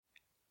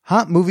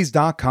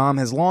HotMovies.com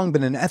has long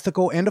been an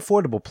ethical and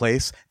affordable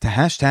place to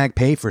hashtag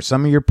pay for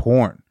some of your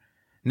porn.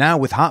 Now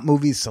with Hot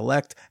Movies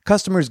Select,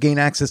 customers gain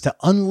access to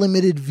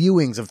unlimited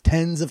viewings of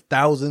tens of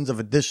thousands of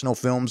additional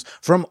films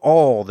from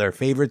all their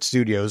favorite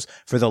studios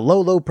for the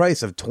low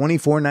price of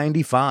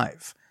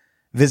 $24.95.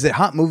 Visit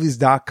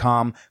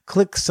HotMovies.com,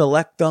 click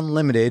Select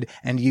Unlimited,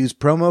 and use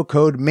promo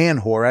code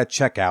MANWHORE at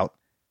checkout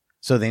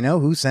so they know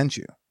who sent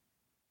you.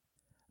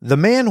 The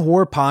Man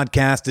Whore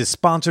podcast is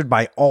sponsored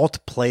by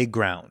Alt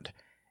Playground.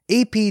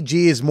 APG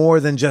is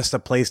more than just a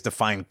place to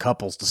find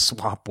couples to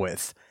swap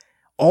with.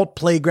 Alt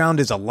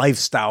Playground is a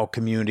lifestyle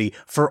community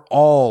for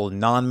all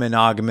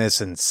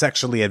non-monogamous and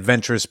sexually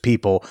adventurous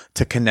people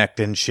to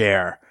connect and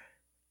share.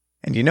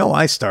 And you know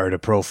I started a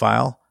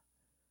profile.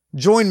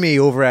 Join me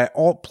over at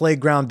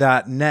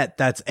altplayground.net.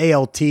 That's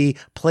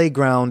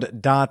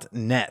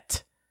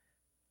altplayground.net.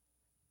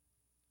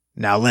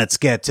 Now let's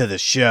get to the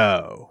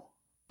show.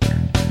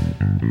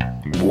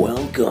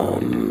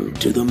 Welcome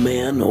to the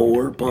Man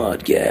Whore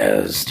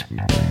Podcast.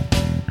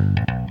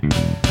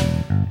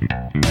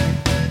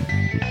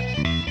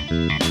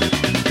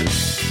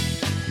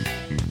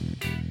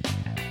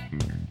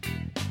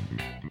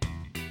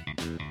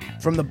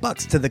 From the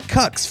bucks to the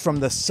cucks,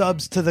 from the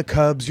subs to the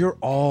cubs, you're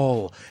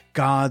all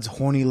God's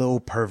horny little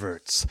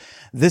perverts.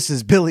 This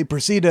is Billy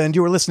Presida, and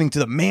you are listening to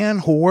the Man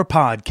Whore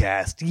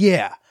Podcast.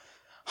 Yeah.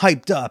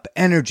 Hyped up,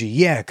 energy,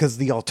 yeah, because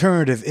the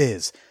alternative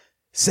is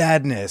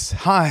sadness.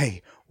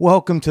 Hi,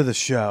 welcome to the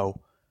show.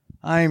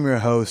 I am your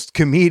host,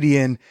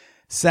 comedian,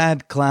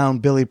 sad clown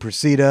Billy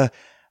Presida.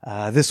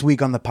 This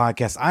week on the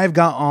podcast, I've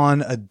got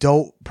on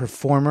adult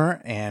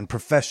performer and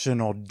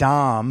professional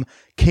dom,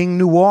 King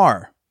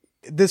Noire.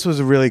 This was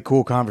a really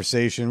cool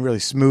conversation, really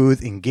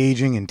smooth,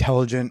 engaging,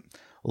 intelligent.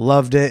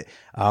 Loved it.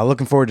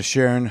 Looking forward to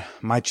sharing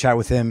my chat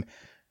with him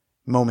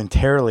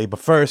momentarily. But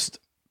first,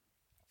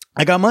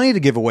 I got money to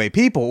give away.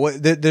 People,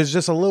 there's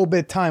just a little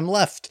bit of time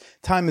left.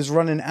 Time is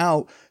running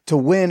out to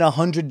win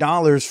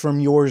 $100 from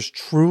yours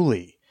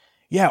truly.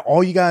 Yeah,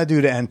 all you got to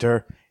do to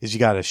enter is you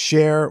got to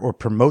share or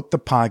promote the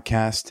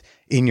podcast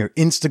in your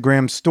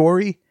Instagram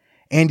story,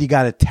 and you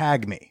got to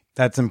tag me.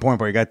 That's the important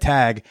part. You got to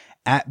tag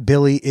at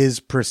Billy is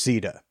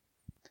Presida.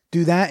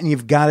 Do that, and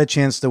you've got a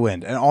chance to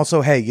win. And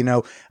also, hey,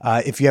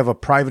 if you have a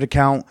private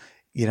account,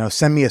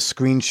 send me a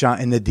screenshot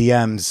in the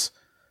DMs,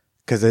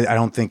 because I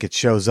don't think it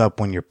shows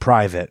up when you're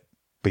private,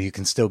 but you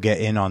can still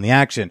get in on the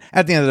action.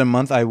 At the end of the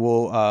month, I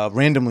will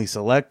randomly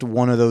select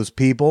one of those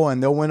people,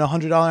 and they'll win a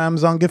 $100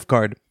 Amazon gift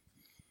card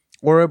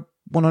or a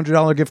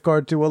 $100 gift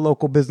card to a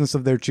local business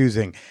of their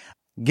choosing.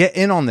 Get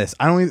in on this.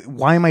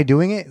 Why am I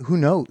doing it? Who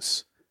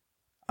knows?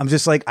 I'm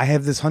just like, I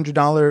have this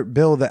 $100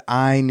 bill that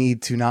I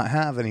need to not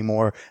have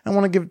anymore. I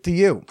want to give it to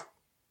you.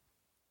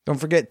 Don't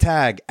forget,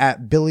 tag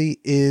at Billy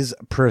is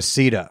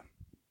Presida.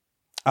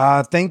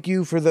 Thank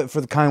you for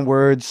the kind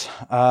words,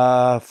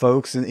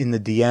 folks, in the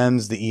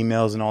DMs, the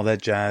emails, and all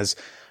that jazz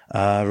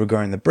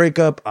regarding the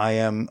breakup.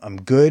 I'm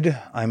good.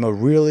 I'm a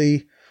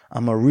really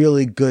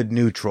good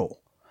neutral.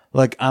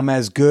 Like, I'm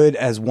as good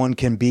as one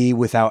can be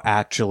without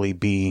actually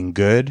being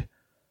good,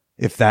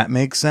 if that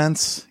makes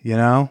sense.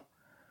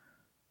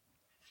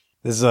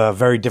 This is a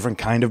very different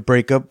kind of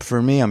breakup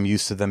for me. I'm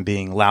used to them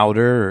being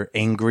louder or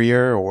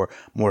angrier or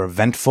more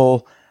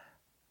eventful.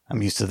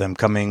 I'm used to them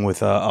coming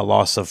with a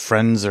loss of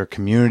friends or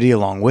community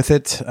along with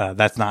it.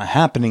 That's not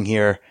happening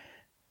here.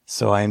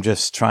 So I'm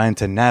just trying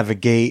to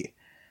navigate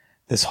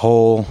this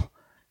whole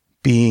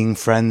being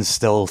friends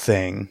still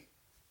thing.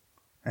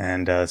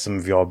 And some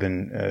of y'all have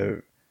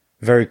been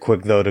very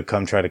quick, though, to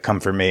come try to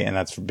comfort me, and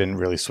that's been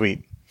really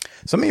sweet.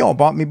 Some of y'all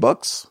bought me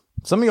books.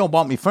 Some of y'all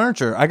bought me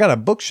furniture. I got a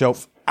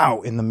bookshelf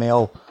out in the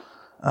mail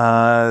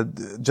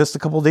just a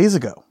couple days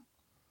ago.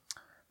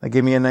 They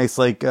gave me a nice,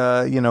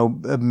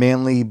 a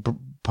manly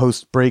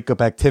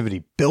post-breakup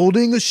activity.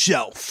 Building a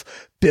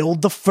shelf.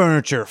 Build the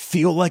furniture.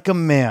 Feel like a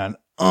man.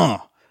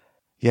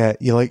 Yeah,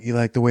 you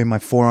like the way my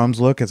forearms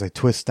look as I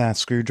twist that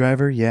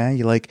screwdriver? Yeah,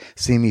 you like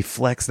seeing me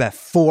flex that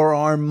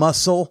forearm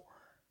muscle?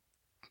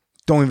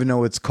 Don't even know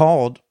what it's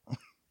called.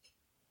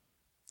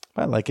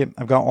 I like it.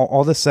 I've got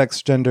all the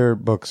sex gender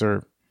books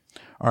are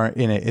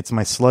in it. It's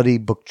my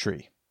slutty book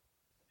tree.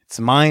 It's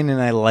mine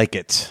and I like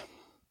it.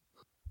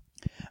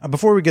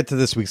 Before we get to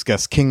this week's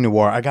guest, King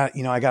Noire, I got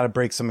to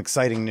break some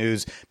exciting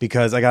news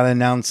because I got to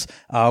announce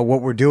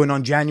what we're doing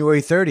on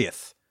January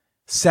 30th.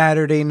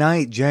 Saturday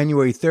night,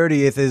 January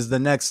 30th is the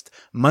next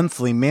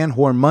monthly Man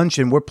Whore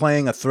Munchin'. We're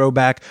playing a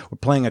throwback. We're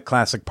playing a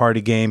classic party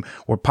game.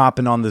 We're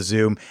popping on the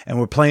Zoom and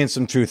we're playing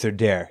some Truth or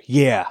Dare.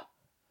 Yeah.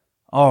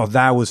 Oh,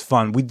 that was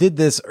fun. We did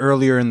this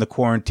earlier in the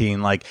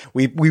quarantine. Like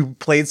we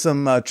played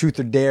some Truth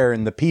or Dare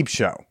in the Peep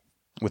Show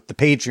with the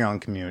Patreon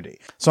community.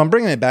 So I'm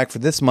bringing it back for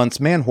this month's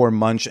Man Whore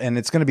Munch, and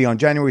it's going to be on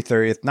January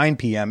 30th, 9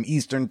 p.m.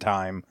 Eastern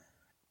Time.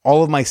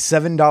 All of my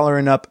 $7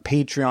 and up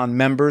Patreon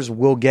members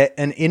will get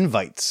an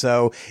invite.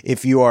 So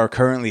if you are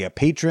currently a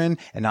patron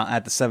and not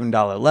at the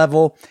 $7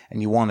 level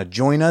and you want to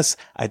join us,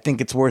 I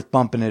think it's worth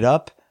bumping it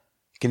up.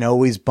 You can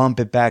always bump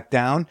it back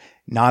down.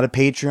 Not a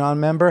Patreon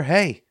member?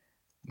 Hey,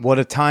 what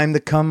a time to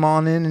come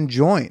on in and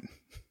join.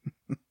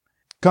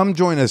 Come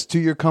join us to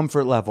your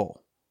comfort level.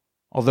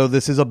 Although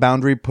this is a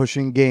boundary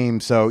pushing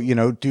game, so,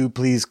 do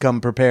please come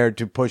prepared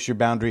to push your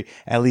boundary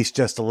at least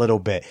just a little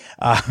bit.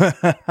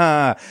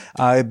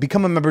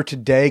 Become a member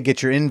today.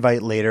 Get your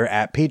invite later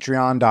at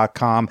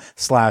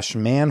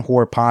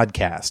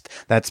patreon.com/manwhorepodcast.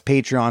 That's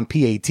Patreon,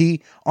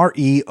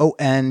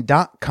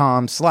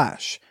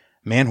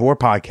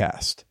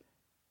 patreon.com/manwhorepodcast.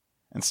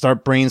 And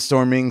start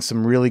brainstorming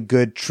some really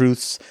good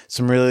truths,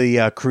 some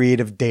really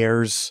creative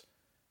dares.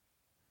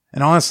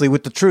 And honestly,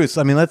 with the truths,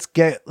 let's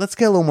get a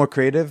little more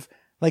creative.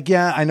 Like,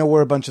 yeah, I know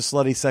we're a bunch of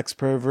slutty sex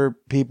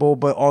pervert people,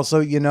 but also,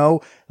 we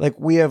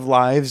have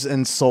lives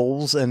and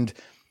souls and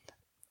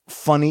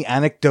funny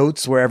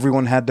anecdotes where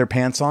everyone had their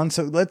pants on.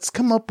 So let's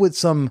come up with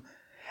some,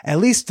 at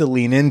least to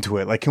lean into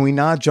it. Like, can we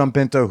not jump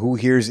into who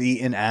here's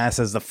eating ass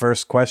as the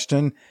first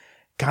question?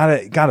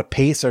 Gotta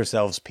pace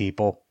ourselves,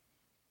 people.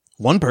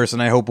 One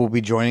person I hope will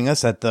be joining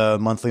us at the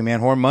monthly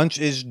Man Whore Munch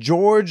is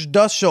George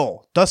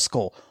Duschel.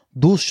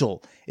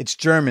 It's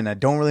German. I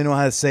don't really know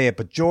how to say it,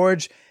 but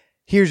George,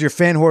 here's your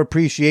fan whore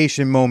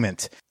appreciation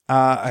moment.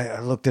 I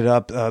looked it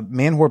up.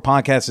 Man Whore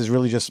Podcast is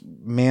really just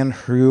Man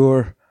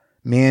Whore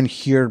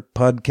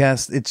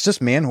Podcast. It's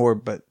just Man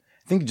Whore, but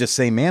I think you just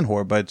say Man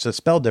Whore, but it's just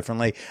spelled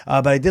differently.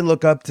 But I did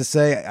look up to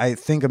say, I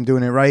think I'm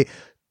doing it right.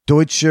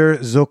 Deutscher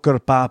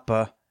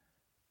Zuckerpapa.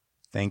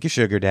 Thank you,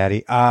 Sugar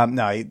Daddy.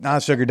 No,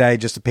 not Sugar Daddy,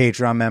 just a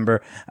Patreon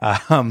member.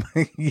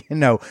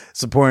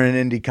 Supporting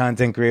an indie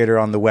content creator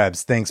on the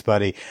webs. Thanks,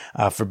 buddy,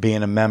 for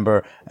being a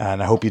member.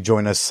 And I hope you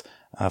join us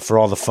for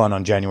all the fun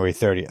on January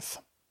 30th.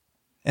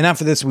 And now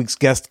for this week's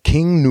guest,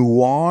 King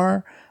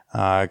Noire.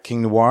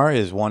 King Noire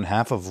is one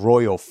half of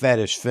Royal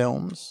Fetish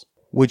Films,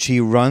 which he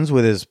runs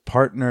with his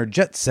partner,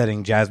 Jet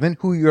Setting Jasmine,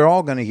 who you're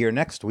all going to hear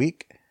next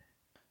week.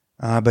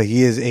 But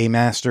he is a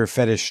master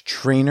fetish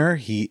trainer.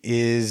 He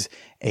is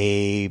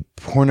a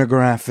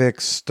pornographic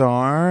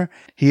star.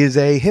 He is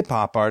a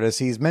hip-hop artist.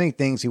 He's many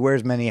things. He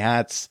wears many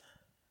hats.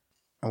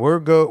 And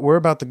we're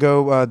about to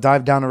go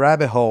dive down a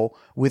rabbit hole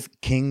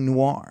with King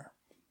Noire.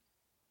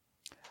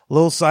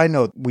 Little side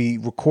note, we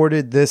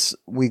recorded this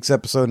week's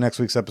episode, next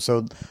week's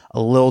episode,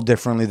 a little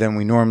differently than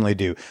we normally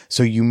do.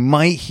 So you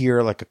might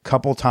hear like a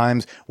couple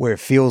times where it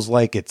feels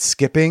like it's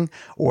skipping,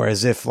 or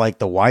as if like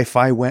the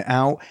Wi-Fi went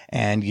out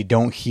and you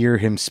don't hear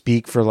him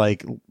speak for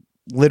like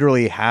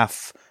literally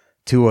half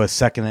to a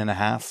second and a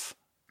half.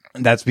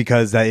 That's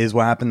because that is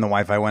what happened. The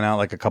Wi-Fi went out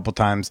like a couple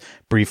times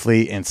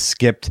briefly and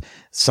skipped.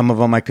 Some of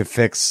them I could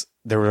fix.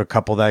 There were a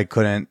couple that I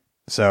couldn't.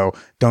 So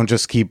don't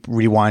just keep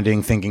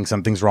rewinding thinking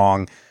something's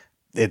wrong.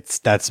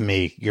 That's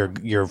me.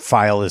 Your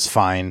file is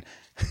fine.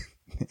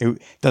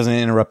 It doesn't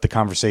interrupt the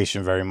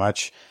conversation very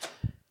much.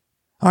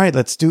 All right,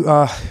 let's do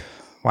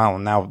wow,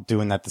 now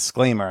doing that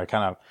disclaimer, I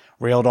kind of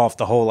railed off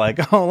the whole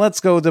let's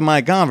go to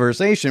my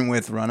conversation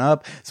with run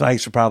up. So I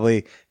should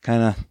probably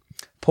kind of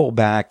pull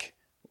back,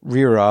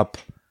 rear up.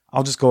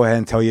 I'll just go ahead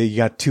and tell you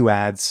got two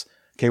ads.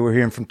 Okay, we're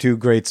hearing from two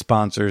great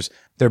sponsors.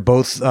 They're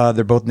both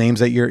names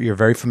that you're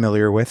very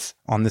familiar with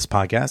on this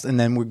podcast, and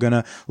then we're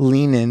gonna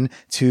lean in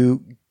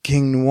to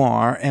King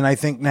Noire, and I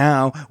think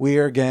now we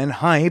are again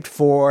hyped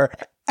for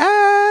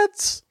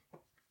ads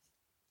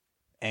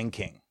and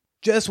King.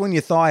 Just when you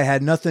thought I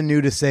had nothing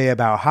new to say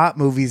about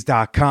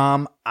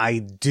hotmovies.com, I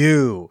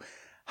do.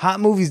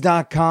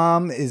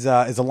 Hotmovies.com is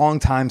a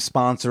longtime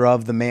sponsor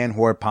of the Man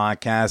Whore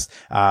podcast.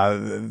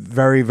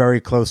 Very, very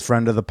close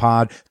friend of the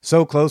pod.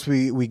 So close,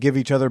 we give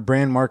each other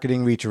brand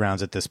marketing reach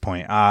arounds at this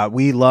point.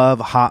 We love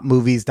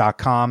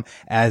hotmovies.com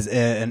as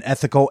an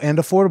ethical and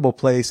affordable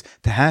place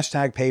to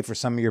hashtag pay for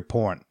some of your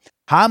porn.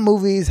 Hot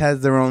Movies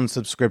has their own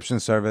subscription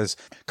service.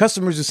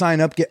 Customers who sign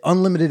up get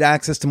unlimited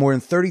access to more than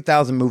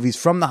 30,000 movies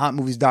from the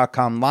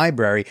hotmovies.com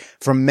library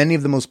from many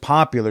of the most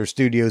popular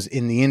studios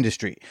in the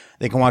industry.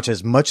 They can watch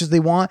as much as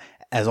they want,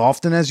 as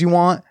often as you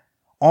want,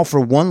 all for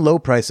one low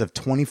price of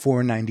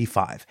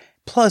 $24.95.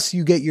 Plus,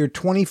 you get your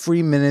 20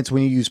 free minutes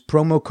when you use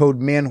promo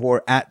code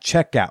MANWHORE at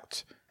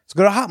checkout. So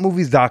go to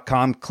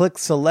hotmovies.com, click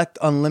select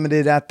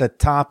unlimited at the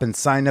top and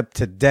sign up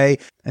today.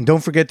 And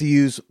don't forget to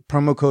use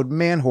promo code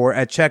MANWHORE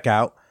at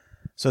checkout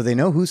so they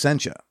know who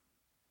sent you.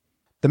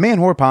 The Man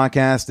Whore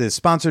podcast is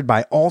sponsored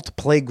by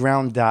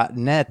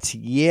altplayground.net.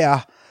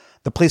 Yeah,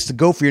 the place to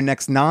go for your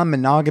next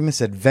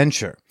non-monogamous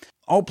adventure.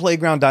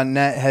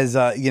 Altplayground.net has,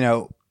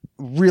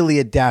 really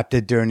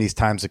adapted during these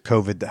times of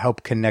COVID to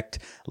help connect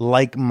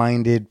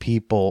like-minded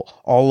people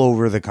all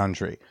over the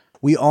country.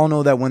 We all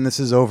know that when this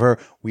is over,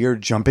 we are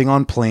jumping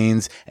on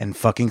planes and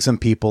fucking some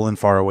people in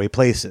faraway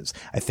places.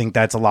 I think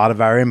that's a lot of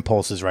our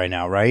impulses right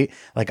now, right?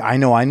 Like, I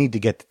know I need to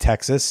get to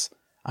Texas.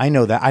 I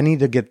know that. I need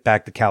to get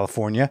back to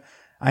California.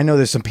 I know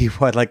there's some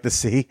people I'd like to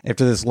see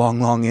after this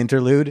long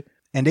interlude.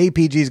 And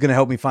APG is going to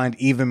help me find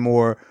even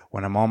more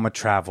when I'm on my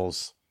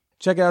travels.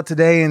 Check it out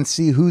today and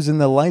see who's in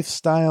the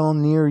lifestyle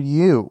near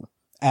you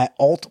at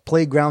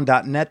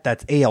altplayground.net.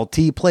 That's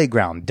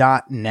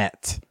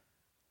altplayground.net.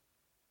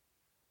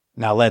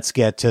 Now let's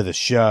get to the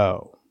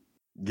show.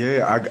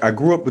 Yeah, I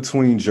grew up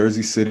between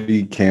Jersey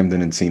City,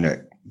 Camden, and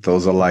Teaneck.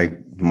 Those are like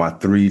my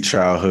three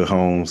childhood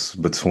homes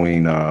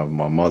between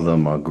my mother,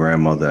 my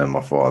grandmother, and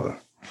my father.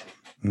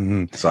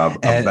 So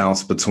I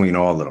bounced between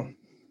all of them.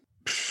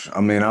 I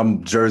mean,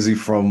 I'm Jersey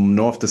from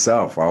north to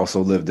south. I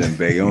also lived in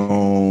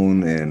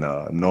Bayonne and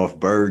North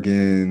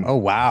Bergen. Oh,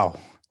 wow.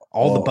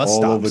 All the bus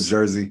all over stops.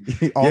 Jersey.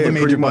 All the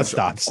major pretty bus much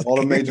stops. all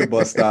the major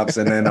bus stops.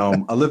 And then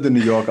I lived in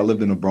New York. I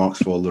lived in the Bronx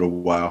for a little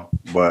while,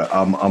 but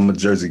I'm a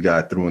Jersey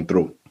guy through and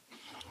through.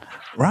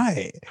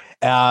 Right.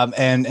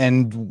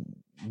 And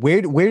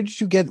where did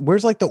you get,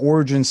 where's like the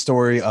origin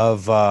story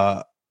of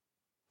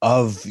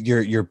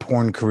your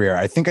porn career?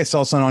 I think I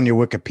saw something on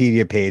your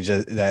Wikipedia page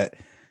that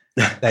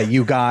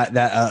you got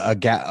that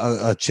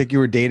a chick you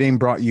were dating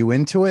brought you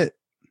into it.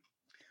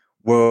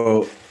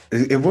 Well,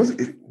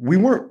 we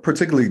weren't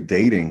particularly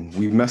dating.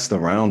 We messed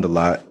around a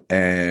lot,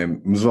 and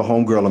it was a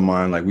homegirl of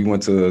mine. Like we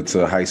went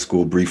to high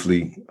school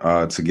briefly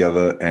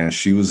together, and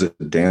she was a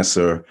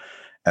dancer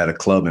at a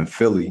club in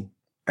Philly.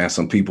 And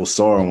some people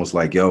saw her and was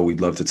like, yo, we'd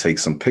love to take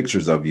some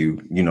pictures of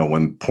you,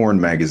 when porn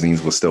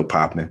magazines were still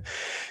popping,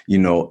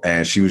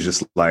 and she was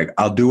just like,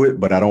 I'll do it,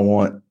 but I don't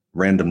want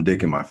random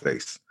dick in my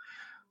face.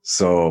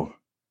 So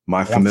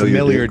my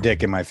familiar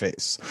dick in my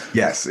face.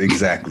 Yes,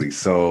 exactly.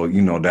 So,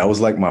 that was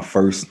like my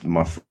first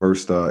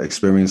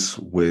experience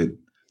with,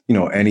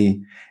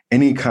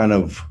 any kind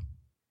of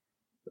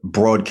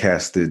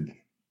broadcasted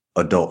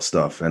adult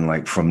stuff. And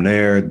like from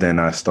there, then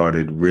I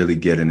started really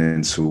getting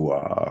into,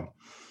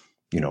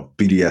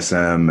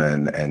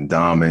 BDSM and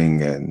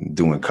doming and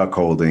doing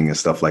cuckolding and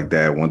stuff like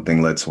that. One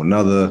thing led to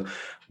another,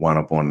 wound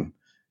up on,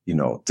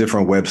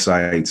 different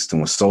websites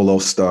doing solo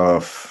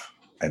stuff.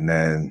 And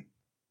then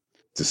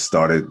just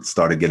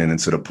started getting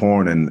into the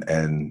porn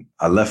and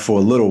I left for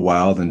a little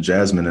while. Then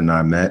Jasmine and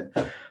I met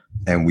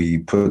and we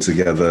put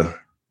together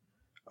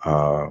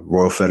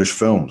Royal Fetish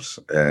Films,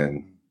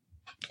 and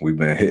we've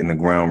been hitting the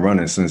ground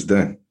running since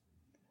then.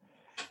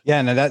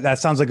 Yeah, no, that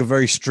sounds like a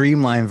very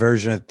streamlined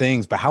version of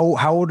things. But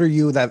how old are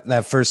you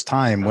that first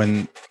time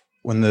when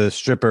the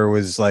stripper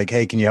was like,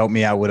 "Hey, can you help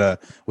me out with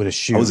a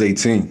shoot?" I was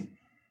 18.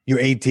 You're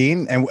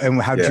 18,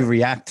 and how'd you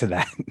react to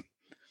that?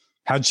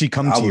 How'd she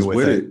come to you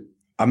with it?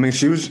 I mean,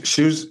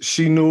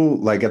 she knew,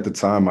 like at the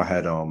time I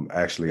had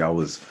actually I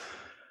was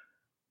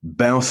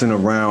bouncing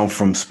around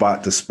from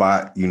spot to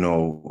spot,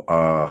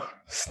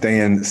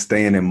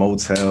 staying in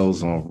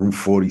motels on Route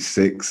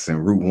 46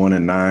 and Route 1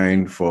 and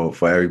 9 for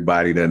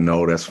everybody that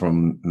know that's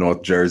from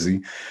North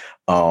Jersey.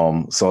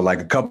 So like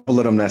a couple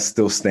of them that's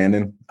still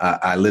standing,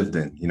 I lived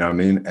in, you know what I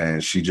mean?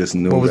 And she just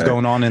knew what was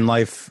going on in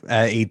life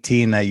at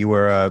 18 that you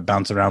were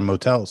bouncing around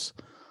motels.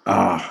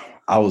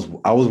 I was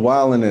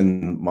wilding,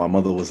 and my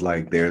mother was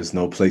like, "There's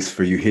no place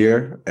for you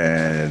here,"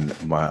 and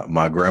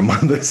my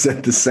grandmother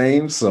said the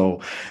same. So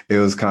it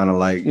was kind of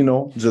like,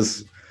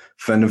 just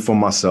fending for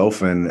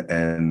myself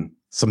and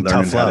some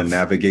learning tough how love to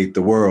navigate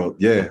the world.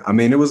 Yeah, I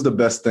mean, it was the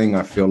best thing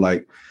I feel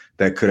like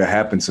that could have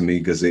happened to me,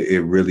 because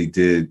it really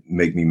did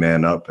make me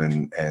man up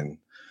and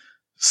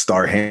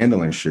start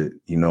handling shit.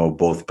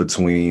 Both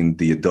between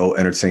the adult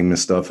entertainment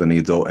stuff and the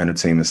adult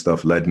entertainment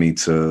stuff led me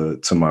to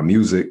my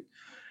music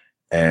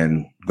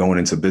and going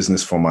into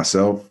business for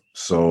myself.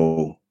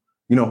 So,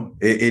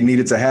 it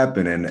needed to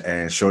happen.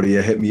 And Shorty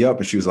hit me up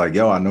and she was like,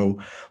 yo, I know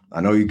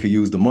you could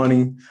use the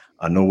money.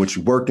 I know what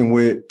you're working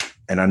with,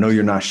 and I know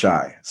you're not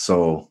shy.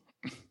 So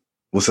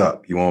what's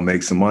up? You want to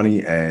make some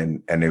money?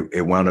 And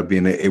it wound up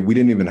being, we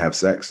didn't even have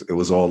sex. It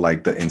was all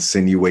like the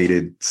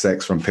insinuated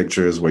sex from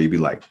pictures where you'd be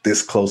like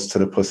this close to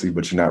the pussy,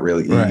 but you're not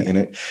really eating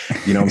it.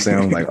 You know what I'm saying?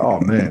 I'm like, oh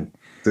man,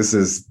 this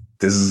is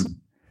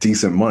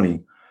decent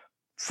money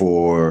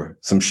for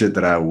some shit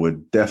that I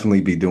would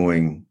definitely be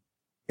doing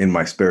in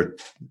my spare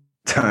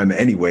time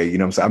anyway. You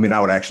know what I'm saying? I mean,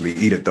 I would actually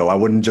eat it though. I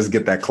wouldn't just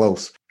get that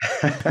close.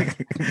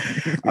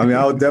 I mean,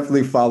 I would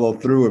definitely follow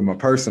through in my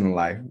personal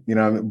life, you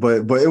know what I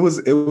mean? But it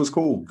was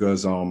cool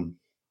because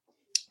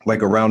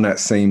like around that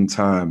same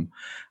time,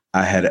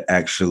 I had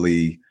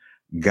actually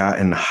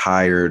gotten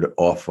hired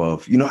off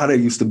of, how there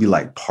used to be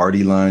like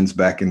party lines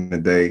back in the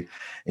day,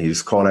 and you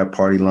just call that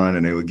party line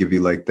and they would give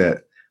you like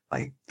that,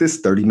 like this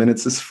 30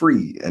 minutes is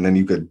free. And then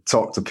you could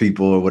talk to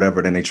people or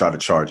whatever. Then they try to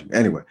charge you.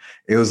 Anyway,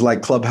 it was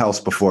like Clubhouse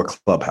before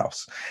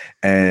Clubhouse.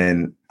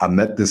 And I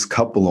met this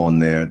couple on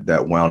there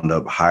that wound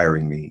up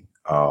hiring me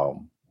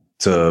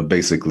to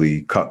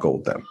basically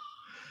cuckold them.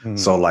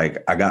 So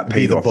like I got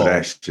paid off of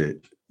that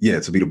shit. Yeah,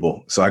 to be the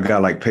bull. So I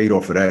got like paid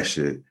off of that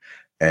shit.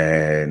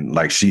 And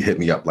like she hit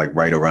me up like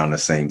right around the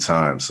same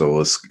time.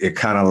 So it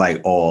kind of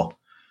like all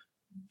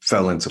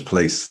fell into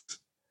place.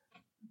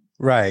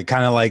 Right.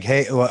 Kind of like,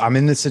 hey, well, I'm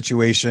in this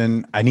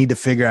situation. I need to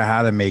figure out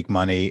how to make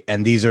money.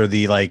 And these are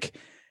the like,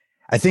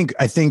 I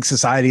think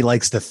society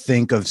likes to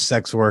think of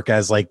sex work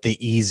as like the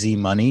easy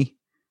money,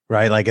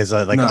 right? Like as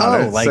a like,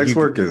 sex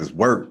work is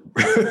work.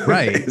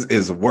 Right.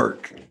 is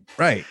work.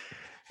 Right.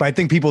 But I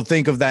think people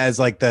think of that as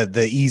like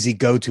the easy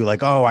go-to,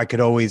 like, oh, I could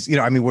always,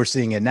 I mean, we're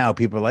seeing it now.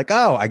 People are like,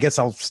 oh, I guess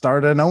I'll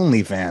start an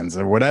OnlyFans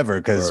or whatever,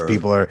 because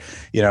people are,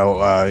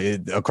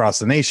 across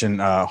the nation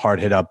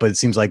hard hit up. But it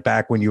seems like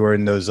back when you were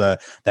in those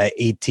that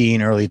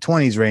 18, early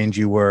 20s range,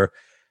 you were,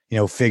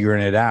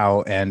 figuring it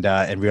out and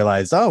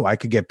realized, oh, I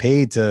could get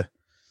paid to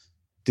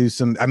do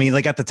some, I mean,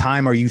 like at the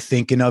time, are you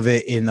thinking of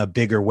it in a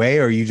bigger way?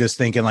 Or are you just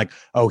thinking like,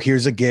 oh,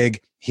 here's a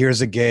gig,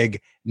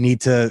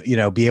 need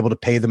to, be able to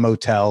pay the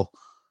motel?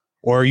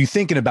 Or are you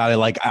thinking about it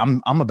like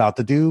I'm about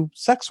to do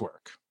sex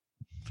work?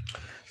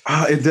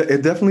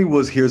 It definitely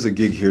was here's a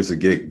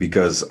gig,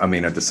 because I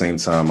mean, at the same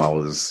time I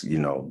was,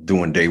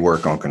 doing day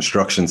work on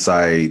construction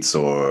sites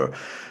or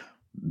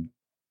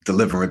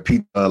delivering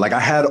pizza. Like I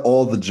had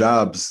all the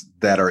jobs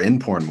that are in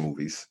porn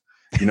movies.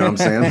 You know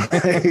what I'm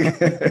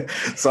saying?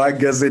 So I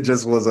guess it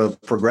just was a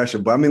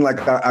progression. But I mean, like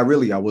I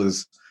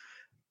was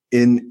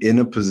in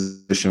a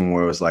position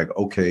where it's like,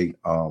 okay,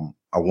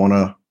 I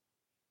wanna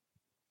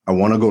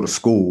go to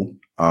school.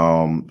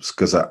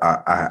 Because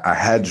I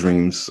had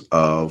dreams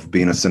of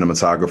being a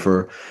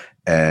cinematographer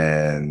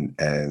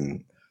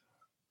and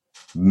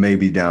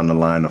maybe down the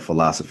line a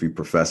philosophy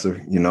professor,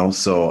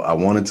 So I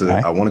wanted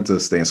to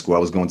stay in school. I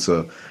was going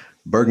to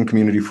Bergen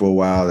Community for a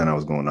while, then I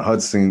was going to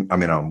Hudson. I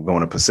mean, I'm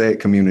going to Passaic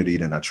Community,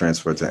 then I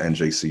transferred to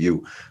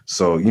NJCU.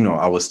 So,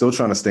 I was still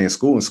trying to stay in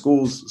school, and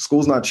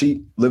school's not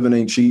cheap. Living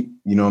ain't cheap.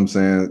 You know what I'm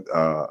saying?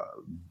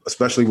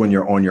 Especially when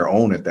you're on your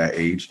own at that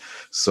age.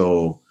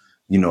 So,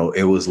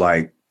 it was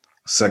like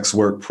sex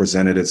work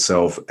presented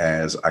itself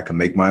as I can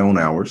make my own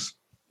hours.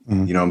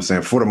 Mm-hmm. You know what I'm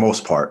saying? For the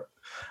most part,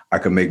 I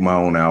could make my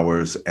own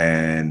hours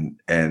and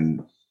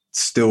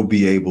still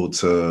be able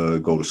to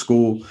go to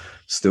school,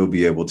 still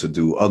be able to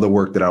do other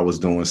work that I was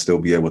doing, still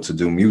be able to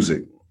do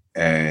music.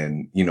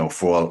 And,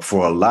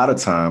 for a lot of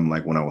time,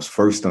 like when I was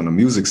first on the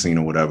music scene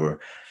or whatever,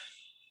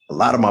 a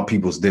lot of my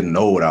peoples didn't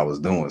know what I was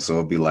doing. So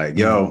it'd be like,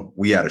 yo,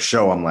 we had a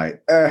show. I'm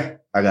like,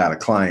 I got a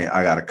client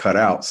I got to cut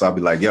out. So I'll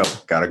be like, yo,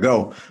 gotta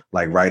go.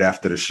 Like right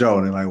after the show.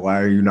 And they're like, why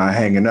are you not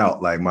hanging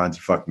out? Like, mind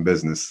your fucking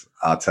business.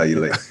 I'll tell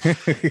you later.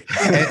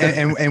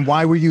 and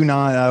why were you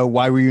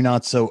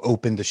not so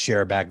open to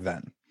share back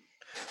then?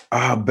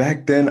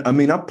 Back then, I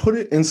mean, I put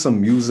it in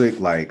some music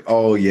like,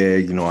 oh yeah,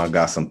 I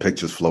got some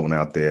pictures floating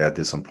out there. I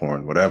did some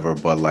porn, whatever.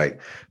 But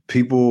like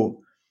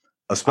people,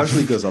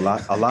 especially because a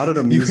lot of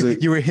the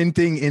music. You were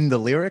hinting in the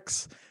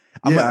lyrics?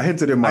 I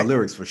hinted in my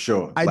lyrics for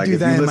sure. I do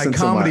that in my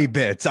comedy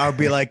bits. I'll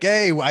be like,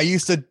 hey, I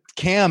used to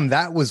cam.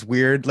 That was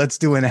weird. Let's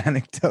do an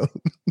anecdote.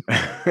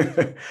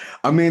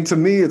 I mean, to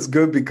me, it's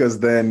good because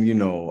then,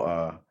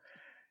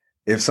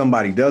 if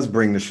somebody does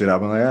bring the shit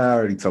up, I'm like, I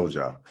already told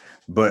y'all.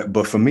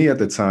 But for me at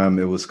the time,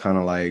 it was kind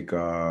of like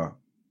I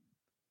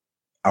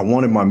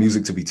wanted my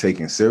music to be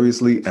taken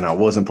seriously, and I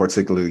wasn't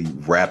particularly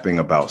rapping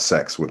about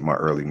sex with my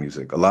early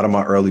music. A lot of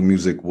my early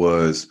music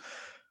was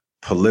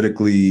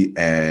politically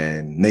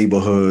and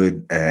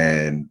neighborhood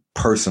and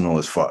personal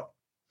as fuck.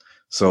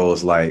 So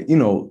it's like,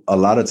 a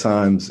lot of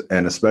times,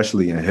 and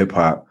especially in hip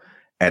hop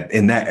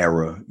in that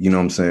era, you know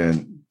what I'm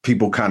saying?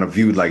 People kind of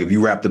viewed like if you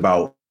rapped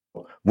about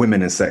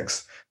women and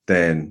sex,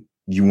 then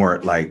you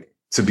weren't like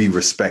to be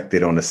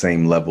respected on the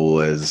same level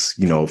as,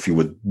 if you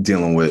were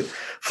dealing with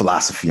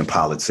philosophy and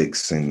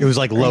politics and it was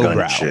like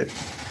lowbrow shit.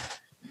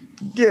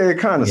 Yeah,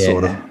 kind of,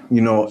 sort of,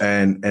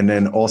 and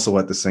then also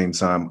at the same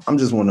time, I'm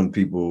just one of them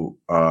people,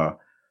 I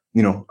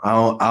don't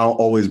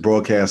always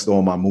broadcast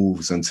all my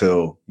moves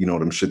until,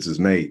 them shits is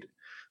made.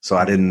 So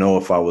I didn't know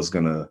if I was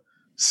going to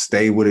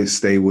stay with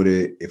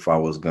it, if I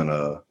was going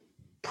to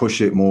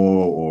push it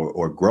more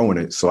or grow in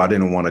it. So I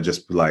didn't want to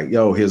just be like,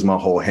 yo, here's my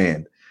whole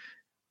hand.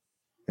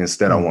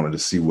 Instead, I wanted to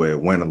see where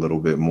it went a little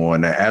bit more.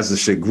 And as the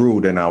shit grew,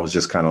 then I was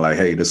just kind of like,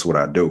 hey, this is what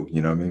I do.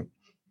 You know what I mean?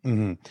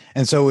 Mm-hmm.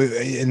 And so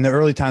in the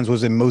early times,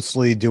 was it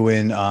mostly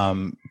doing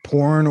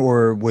porn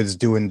or was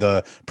doing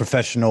the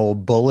professional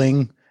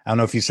bullying? I don't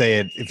know if you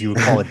would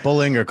call it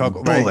bullying or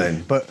bullying,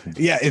 right? But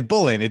yeah, it's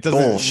bullying. It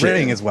doesn't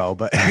ring as well.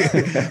 But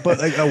but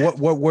like,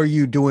 what were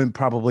you doing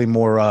probably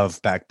more of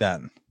back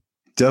then?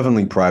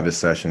 Definitely private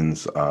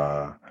sessions,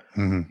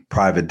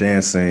 private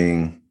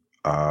dancing,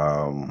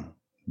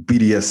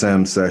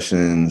 BDSM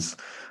sessions,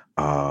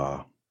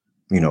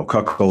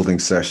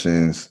 cuckolding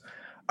sessions,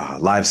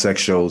 live sex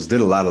shows.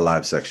 Did a lot of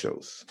live sex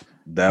shows.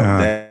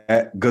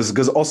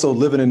 Because also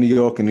living in New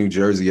York and New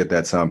Jersey at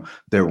that time,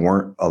 there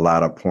weren't a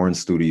lot of porn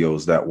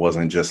studios that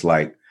wasn't just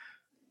like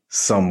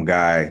some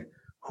guy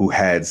who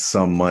had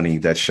some money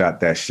that shot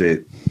that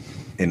shit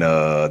in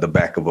the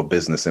back of a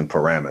business in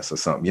Paramus or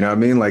something. You know what I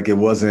mean? Like it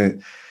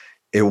wasn't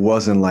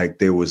like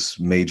there was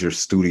major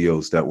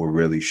studios that were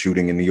really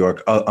shooting in New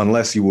York,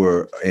 unless you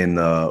were in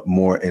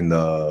more in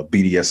the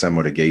BDSM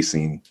or the gay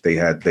scene. They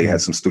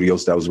had some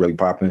studios that was really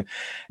popping,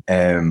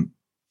 and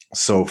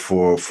so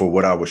for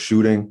what I was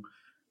shooting,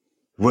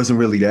 it wasn't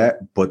really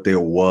that, but there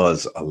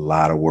was a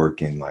lot of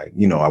work in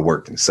I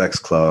worked in sex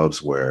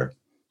clubs where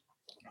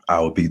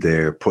I would be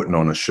there putting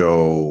on a show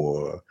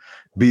or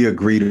be a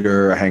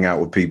greeter, hang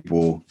out with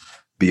people,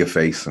 be a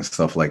face and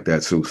stuff like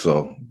that too.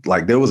 So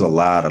like there was a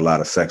lot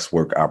of sex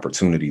work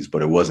opportunities,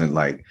 but it wasn't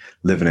like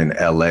living in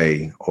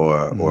LA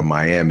or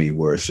Miami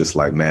where it's just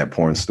like mad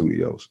porn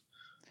studios.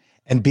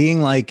 And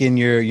being like in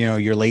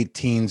your late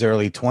teens,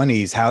 early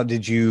 20s, how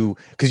did you,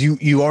 because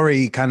you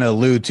already kind of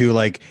allude to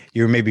like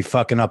you were maybe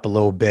fucking up a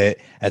little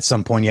bit at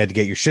some point, you had to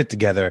get your shit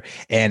together,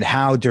 and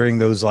how during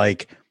those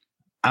like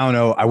I don't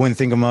know. I wouldn't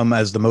think of them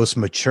as the most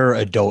mature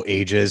adult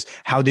ages.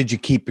 How did you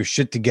keep your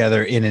shit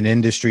together in an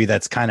industry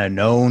that's kind of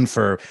known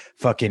for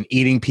fucking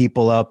eating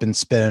people up and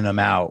spitting them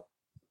out?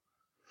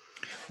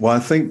 Well, I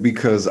think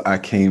because I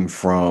came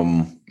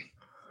from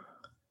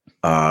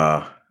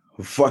uh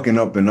fucking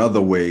up in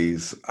other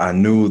ways, I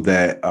knew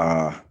that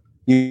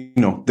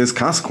there's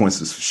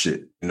consequences for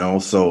shit,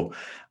 So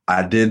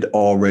I did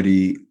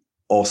already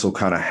also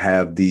kind of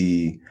have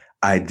the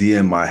idea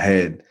in my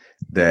head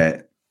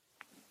that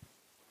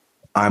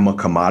I'm a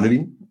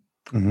commodity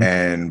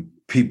and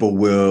people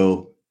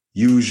will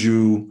use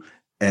you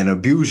and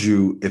abuse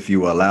you if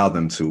you allow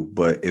them to.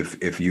 But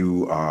if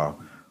you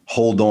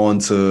hold on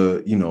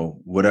to,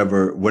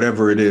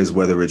 whatever it is,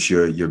 whether it's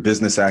your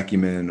business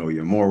acumen or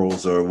your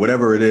morals or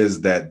whatever it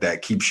is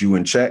that keeps you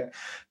in check,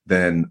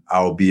 then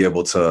I'll be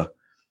able to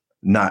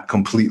not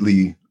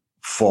completely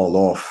fall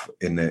off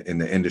in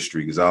the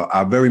industry. Because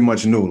I very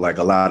much knew, like,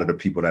 a lot of the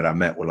people that I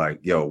met were like,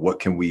 yo, what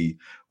can we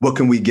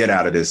get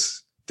out of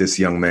this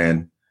young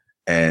man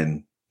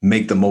and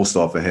make the most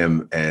off of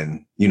him?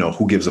 And,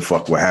 who gives a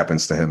fuck what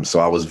happens to him? So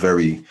I was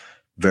very,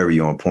 very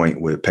on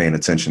point with paying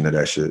attention to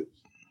that shit.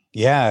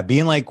 Yeah,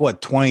 being like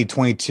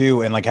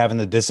 2022 and like having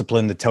the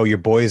discipline to tell your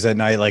boys at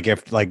night, like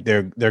if like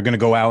they're gonna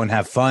go out and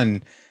have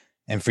fun,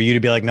 and for you to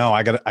be like, no,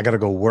 I gotta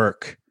go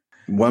work.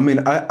 Well, I mean,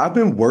 I've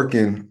been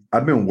working.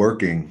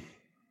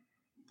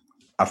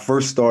 I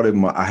first started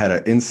I had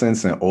an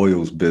incense and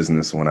oils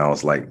business when I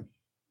was like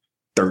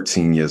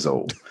 13 years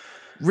old.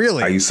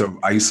 Really? I used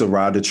to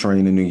ride the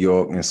train in New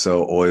York and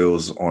sell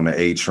oils on the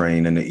A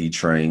train and the E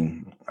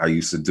train. I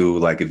used to do,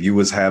 like, if you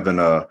was having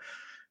a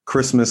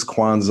Christmas,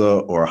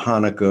 Kwanzaa, or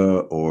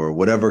Hanukkah, or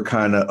whatever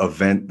kind of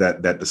event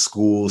that the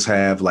schools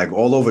have, like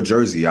all over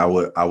Jersey, I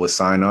would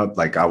sign up.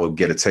 Like, I would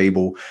get a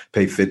table,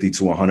 pay $50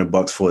 to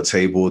 $100 for a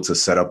table to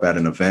set up at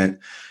an event.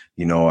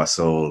 I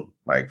sold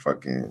like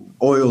fucking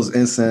oils,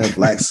 incense,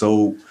 black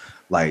soap,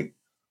 like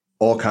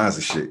all kinds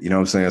of shit. You know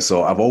what I'm saying?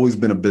 So I've always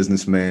been a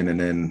businessman. And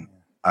then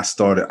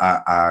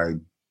I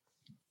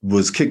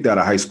was kicked out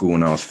of high school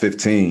when I was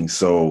 15.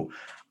 So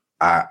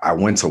I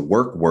went to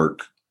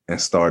work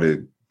and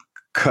started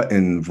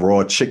cutting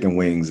raw chicken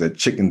wings at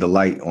Chicken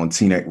Delight on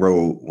Teaneck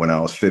Road when I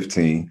was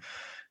 15.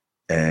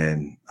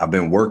 And I've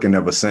been working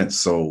ever since.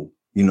 So,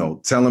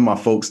 telling my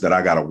folks that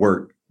I got to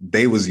work,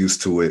 they was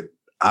used to it.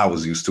 I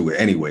was used to it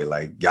anyway.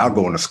 Like, y'all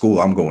going to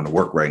school, I'm going to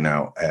work right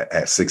now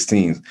at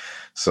 16.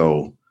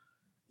 So,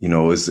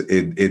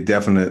 it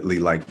definitely,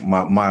 like,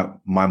 my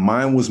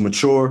mind was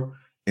mature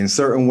in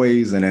certain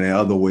ways. And then in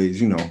other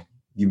ways,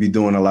 you be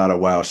doing a lot of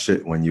wild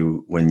shit when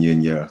you're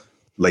in your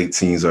late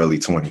teens, early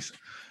 20s.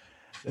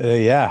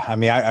 Yeah, I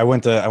mean, I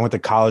went to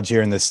college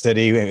here in the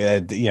city.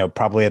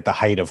 Probably at the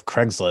height of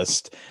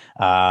Craigslist.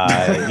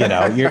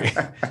 You're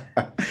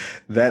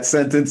that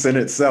sentence in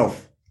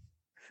itself.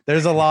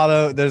 There's a lot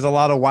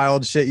of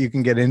wild shit you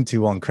can get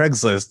into on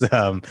Craigslist.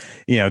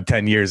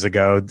 10 years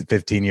ago,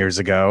 15 years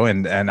ago,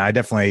 and I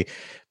definitely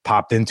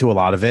popped into a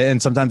lot of it.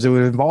 And sometimes it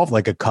would involve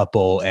like a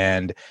couple,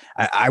 and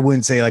I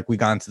wouldn't say like we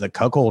got into the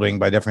cuckolding,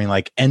 but I definitely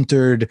like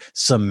entered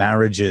some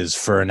marriages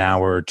for an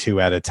hour or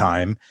two at a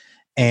time.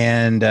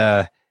 And,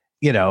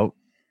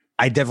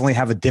 I definitely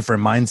have a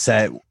different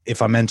mindset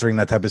if I'm entering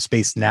that type of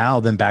space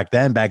now than back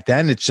then. Back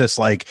then, it's just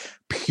like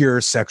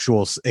pure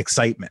sexual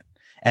excitement.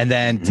 And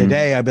then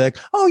today I'd be like,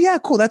 oh, yeah,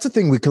 cool. That's a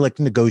thing we could like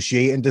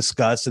negotiate and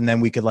discuss. And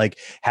then we could like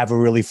have a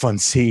really fun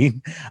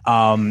scene.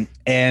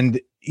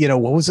 And,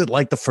 what was it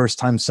like the first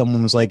time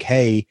someone was like,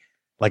 hey,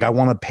 like, I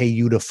want to pay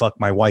you to fuck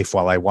my wife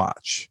while I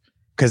watch?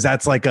 Because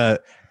that's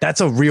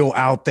a real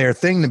out there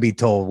thing to be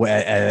told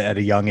at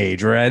a young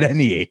age or at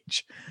any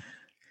age.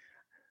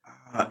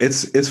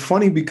 It's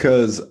funny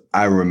because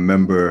I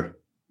remember,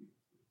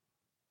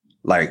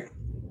 like,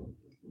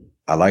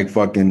 I like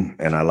fucking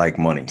and I like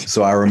money.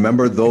 So I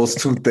remember those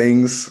two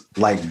things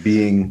like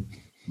being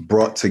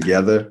brought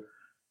together.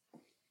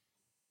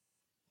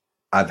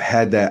 I've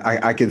had that.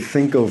 I could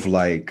think of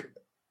like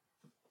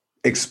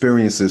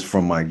experiences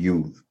from my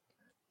youth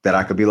that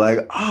I could be like,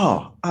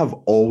 oh, I've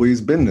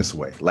always been this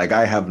way. Like,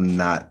 I have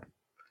not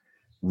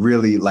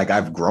really, like,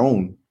 I've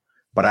grown,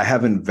 but I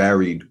haven't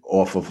varied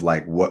off of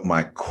like what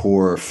my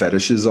core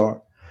fetishes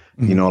are.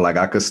 Like,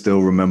 I could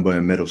still remember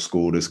in middle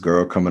school, this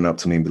girl coming up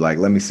to me and be like,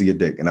 let me see your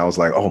dick. And I was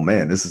like, oh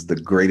man, this is the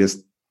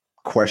greatest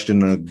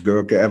question a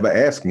girl could ever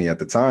ask me at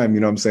the time. You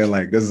know what I'm saying?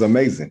 Like, this is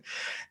amazing.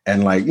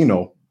 And like,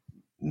 now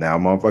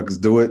motherfuckers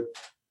do it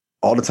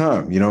all the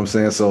time. You know what I'm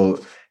saying?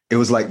 So it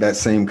was like that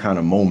same kind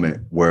of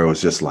moment where it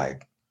was just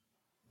like,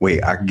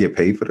 wait, I can get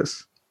paid for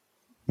this?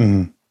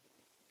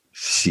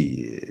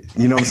 Shit.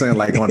 You know what I'm saying?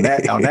 Like on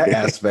that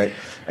aspect.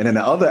 And then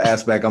the other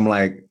aspect, I'm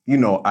like,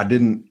 I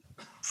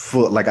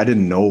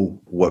didn't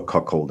know what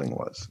cuckolding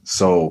was.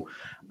 So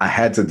I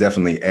had to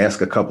definitely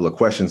ask a couple of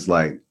questions,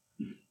 like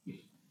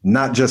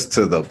not just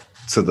to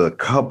the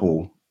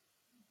couple.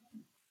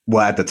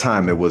 Well, at the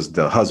time it was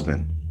the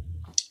husband.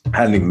 I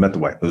hadn't even met the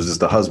wife. It was just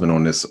the husband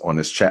on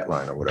this chat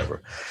line or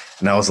whatever.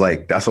 And I was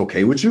like, that's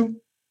okay with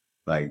you?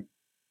 Like,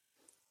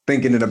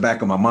 thinking in the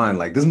back of my mind,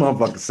 like, this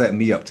motherfucker set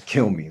me up to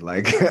kill me.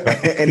 Like,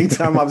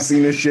 anytime I've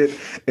seen this shit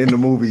in the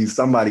movies,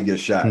 somebody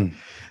gets shot.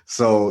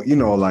 So, you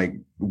know, like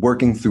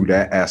working through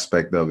that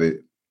aspect of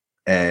it.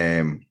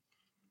 And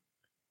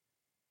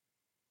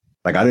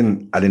like, I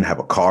didn't have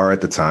a car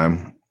at the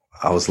time.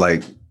 I was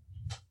like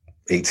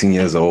 18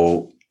 years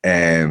old,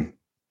 and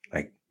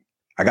like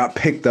I got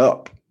picked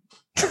up.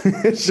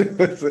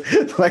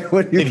 Like,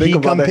 when you did think he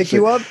about come that pick shit,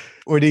 you up,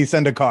 or did he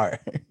send a car?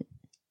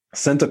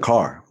 sent a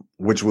car,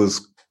 which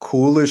was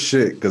cool as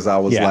shit, because I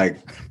was like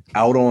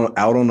out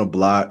on the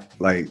block,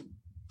 like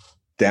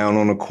down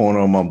on the corner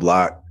of my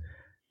block,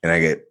 and I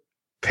get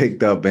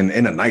picked up in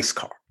a nice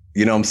car.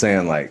 You know what I'm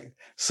saying? Like,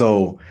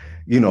 so,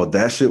 you know,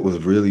 that shit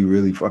was really,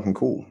 really fucking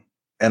cool.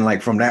 And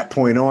like from that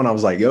point on, I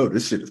was like, yo,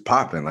 this shit is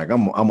popping. Like,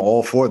 I'm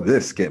all for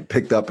this, getting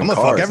picked up in I'm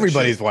cars. gonna fuck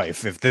everybody's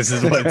wife if this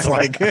is what it's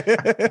like.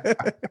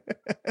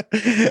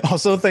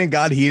 Also, thank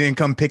God he didn't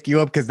come pick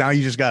you up, because now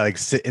you just gotta like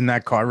sit in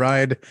that car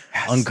ride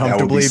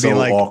uncomfortably, that would be being so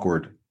like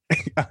awkward.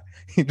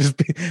 you just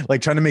be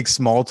like trying to make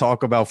small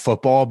talk about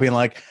football, being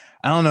like,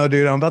 I don't know,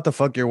 dude, I'm about to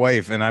fuck your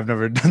wife, and I've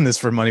never done this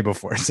for money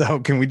before. So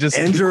can we just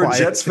And keep you're quiet?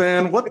 a Jets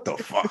fan? What the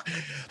fuck?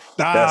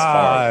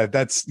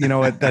 That's you know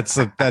what, that's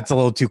a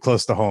little too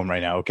close to home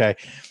right now. Okay.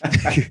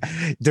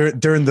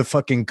 During the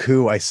fucking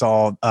coup, I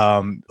saw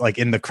like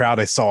in the crowd,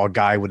 I saw a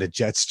guy with a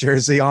Jets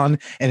jersey on,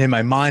 and in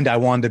my mind I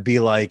wanted to be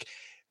like,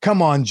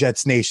 come on,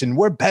 Jets Nation,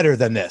 we're better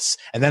than this.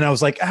 And then I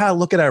was like,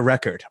 look at our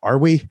record. Are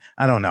we?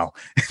 I don't know.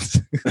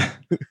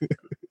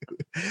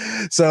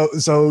 So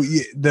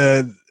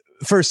the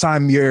first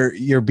time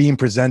you're being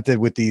presented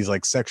with these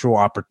like sexual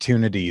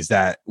opportunities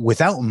that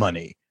without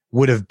money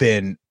would have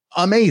been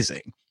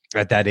amazing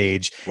at that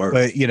age. Word.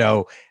 But you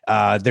know,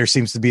 there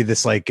seems to be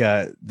this like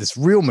this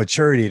real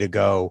maturity to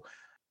go,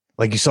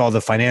 like you saw the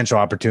financial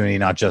opportunity,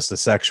 not just the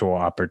sexual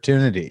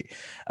opportunity.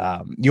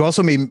 You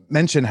also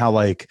mention how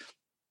like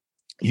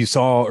you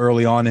saw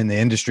early on in the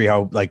industry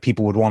how like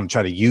people would want to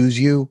try to use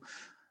you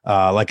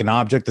like an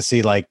object to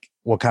see like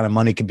what kind of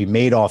money could be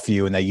made off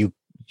you, and that you're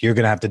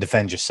going to have to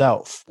defend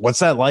yourself. What's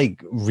that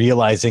like,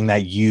 realizing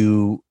that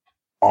you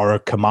are a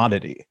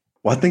commodity?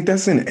 Well, I think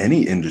that's in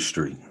any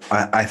industry.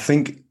 I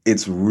think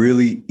it's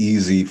really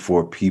easy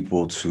for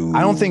people to...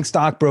 I don't think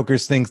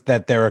stockbrokers think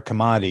that they're a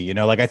commodity. You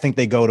know, like I think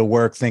they go to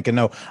work thinking,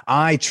 no,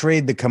 I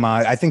trade the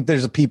commodity. I think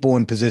there's people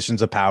in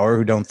positions of power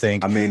who don't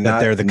think that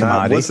they're the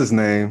commodity. What's his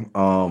name?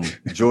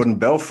 Jordan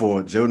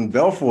Belfort. Jordan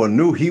Belfort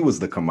knew he was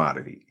the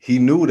commodity. He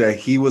knew that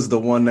he's the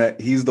one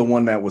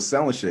that was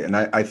selling shit. And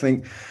I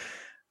think,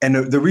 and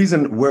the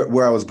reason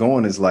where I was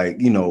going is like,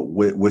 you know,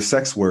 with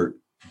sex work,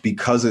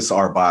 because it's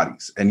our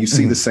bodies. And you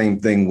see the same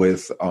thing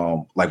with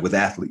like with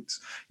athletes.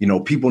 You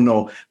know, people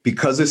know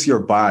because it's your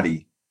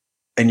body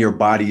and your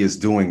body is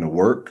doing the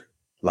work,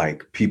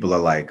 like people are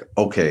like,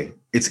 okay,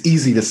 it's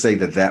easy to say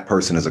that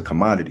person is a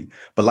commodity.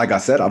 But like I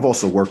said, I've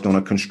also worked on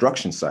a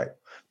construction site.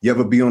 You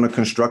ever be on a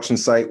construction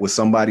site with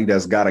somebody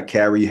that's got to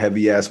carry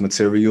heavy ass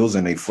materials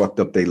and they fucked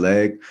up their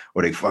leg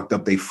or they fucked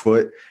up their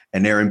foot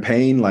and they're in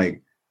pain?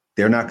 Like,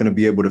 they're not going to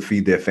be able to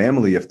feed their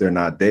family if they're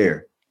not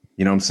there.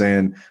 You know what I'm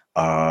saying?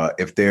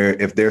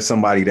 If there's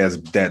somebody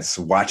that's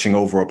watching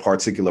over a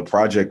particular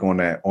project on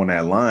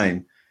that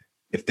line,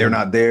 if they're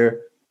not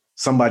there,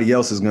 somebody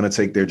else is going to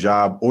take their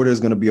job, or there's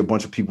going to be a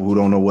bunch of people who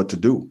don't know what to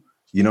do.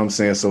 You know what I'm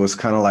saying? So it's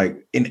kind of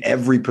like in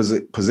every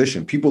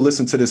position, people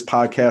listen to this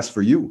podcast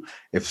for you.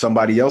 If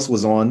somebody else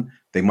was on,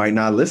 they might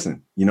not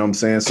listen. You know what I'm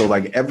saying? So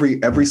like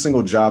every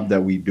single job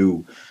that we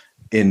do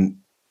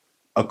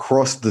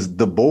across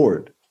the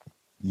board,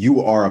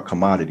 you are a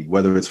commodity,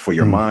 whether it's for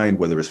your mind,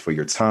 whether it's for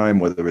your time,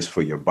 whether it's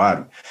for your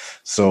body.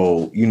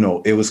 So, you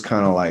know, it was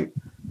kind of like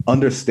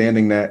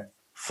understanding that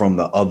from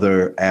the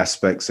other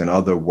aspects and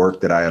other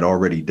work that I had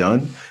already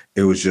done.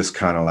 It was just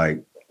kind of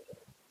like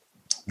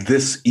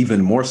this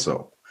even more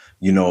so,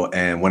 you know.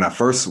 And when I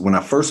first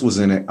was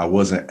in it, I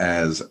wasn't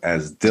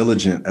as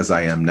diligent as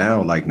I am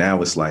now. Like now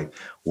it's like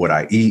what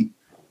I eat,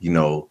 you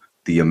know,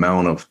 the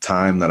amount of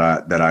time that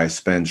I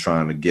spend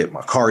trying to get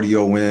my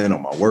cardio in or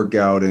my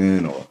workout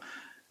in or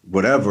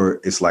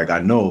whatever. It's like, I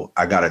know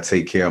I got to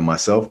take care of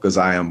myself because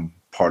I am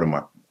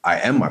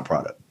my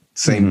product.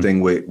 Same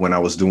thing with when I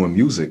was doing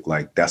music.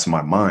 Like, that's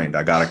my mind.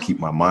 I got to keep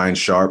my mind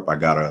sharp. I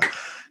got to,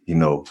 you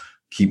know,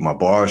 keep my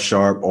bars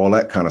sharp, all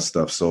that kind of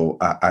stuff. So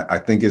I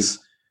think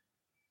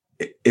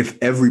if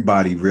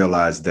everybody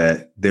realized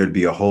that, there'd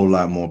be a whole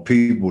lot more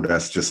people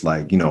that's just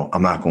like, you know,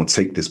 I'm not going to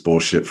take this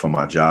bullshit from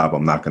my job.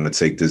 I'm not going to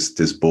take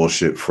this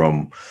bullshit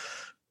from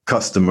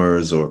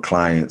customers or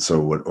clients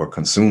or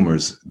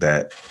consumers.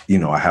 That, you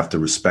know, I have to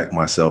respect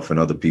myself and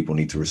other people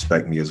need to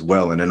respect me as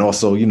well. And then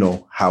also, you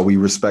know, how we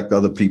respect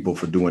other people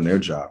for doing their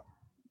job.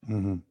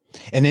 Mm-hmm.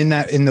 And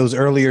in those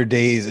earlier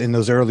days, in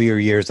those earlier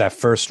years, that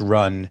first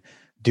run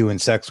doing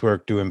sex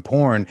work, doing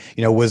porn,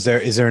 you know, is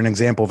there an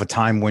example of a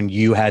time when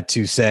you had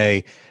to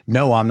say,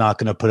 no, I'm not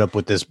going to put up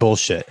with this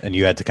bullshit, and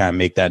you had to kind of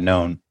make that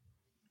known?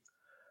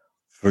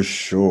 For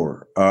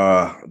sure.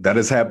 That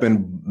has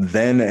happened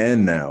then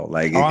and now.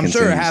 Like, I'm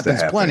sure it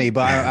happens plenty,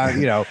 but I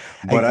you know,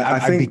 but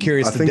I'd be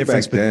curious the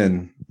difference. Back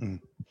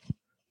then,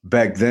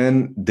 back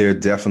then there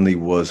definitely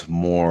was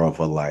more of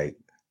a like,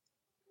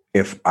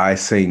 if I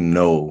say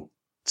no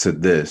to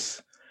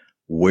this,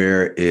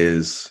 where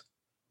is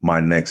my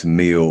next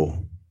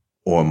meal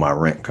or my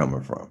rent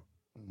coming from?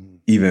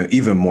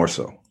 Even more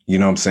so. You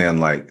know what I'm saying?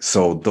 Like,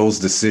 so those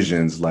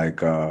decisions,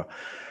 like, I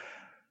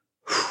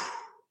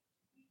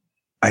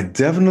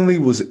definitely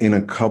was in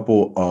a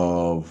couple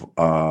of,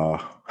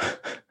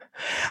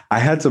 I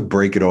had to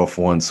break it off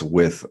once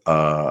with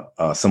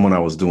someone I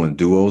was doing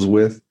duos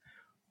with,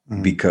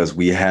 because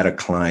we had a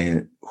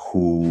client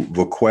who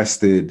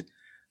requested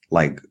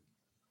like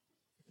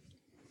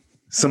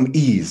some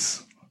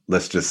ease.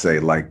 Let's just say,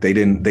 like, they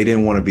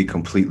didn't want to be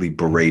completely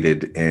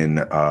berated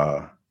in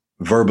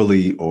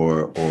verbally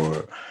or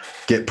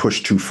get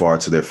pushed too far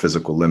to their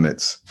physical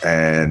limits.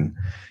 And,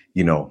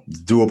 you know, the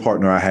duo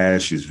partner I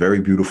had, she was very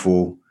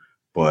beautiful,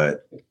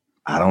 but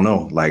I don't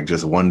know, like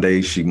just one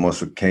day she must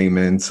have came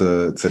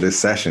into this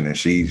session and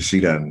she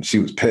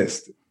was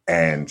pissed,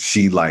 and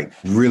she like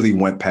really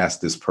went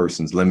past this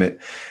person's limit.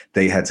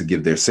 They had to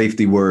give their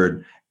safety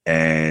word.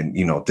 And,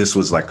 you know, this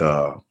was like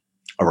a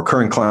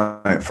recurring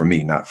client for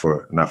me, not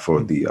for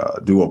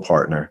the duo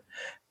partner.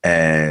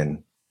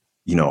 And,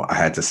 you know, I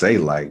had to say,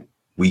 like,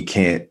 we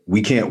can't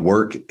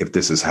work if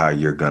this is how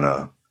you're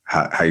gonna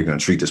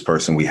treat this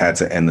person. We had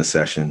to end the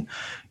session,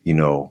 you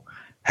know,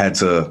 had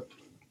to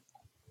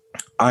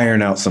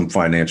iron out some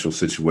financial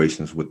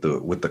situations with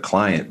the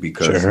client,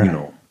 because, you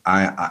know,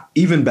 I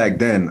even back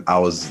then I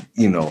was,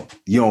 you know,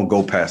 you don't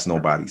go past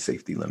nobody's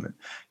safety limit.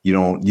 You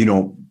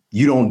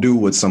don't do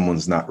what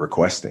someone's not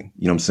requesting.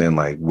 You know what I'm saying?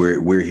 Like,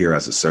 we're here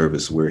as a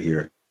service. We're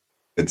here.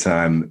 The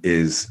time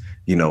is,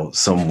 you know,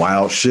 some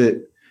wild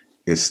shit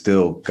is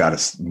still got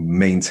to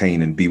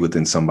maintain and be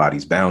within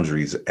somebody's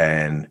boundaries.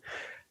 And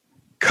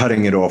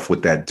cutting it off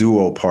with that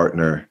duo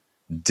partner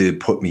did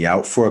put me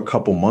out for a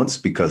couple months,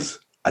 because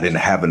I didn't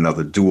have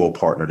another duo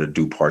partner to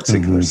do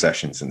particular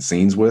sessions and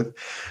scenes with.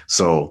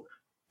 So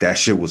that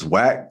shit was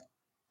whack,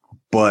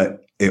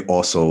 but it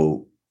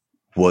also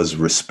was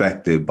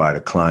respected by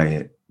the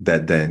client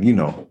that then, you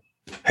know,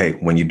 hey,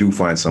 when you do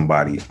find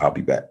somebody, I'll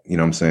be back. You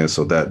know what I'm saying?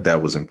 So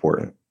that was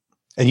important.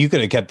 And you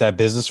could have kept that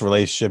business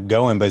relationship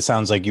going, but it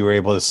sounds like you were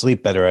able to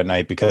sleep better at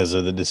night because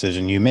of the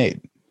decision you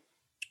made.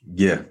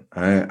 Yeah,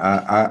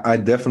 I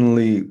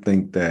definitely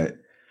think that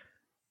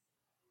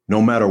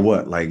no matter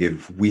what, like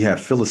if we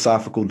have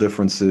philosophical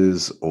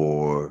differences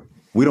or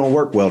we don't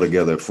work well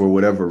together for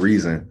whatever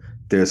reason,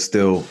 there's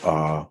still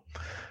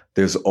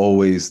it's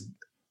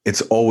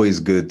always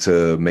good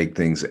to make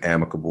things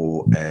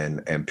amicable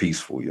and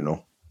peaceful, you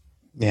know?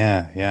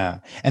 Yeah. Yeah.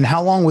 And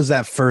how long was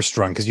that first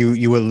run? Cause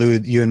you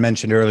had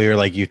mentioned earlier,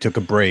 like you took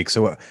a break.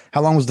 So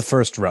how long was the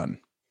first run?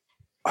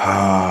 So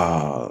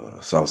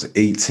I was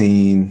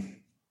 18,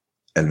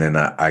 and then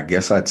I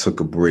guess I took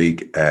a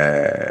break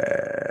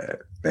at,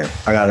 man,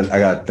 I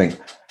gotta think.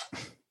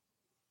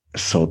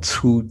 So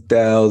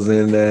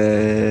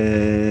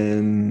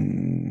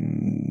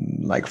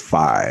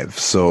 2005.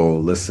 So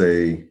let's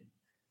say,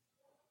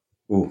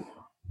 ooh,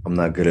 I'm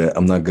not good at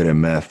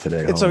math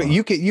today. It's so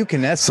you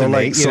can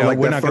estimate. So like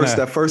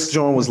that first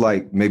joint was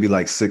like maybe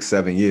like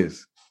 6-7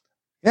 years.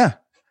 Yeah,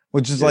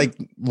 which is like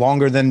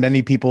longer than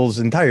many people's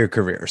entire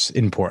careers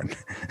in porn.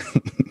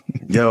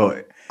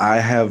 Yo, I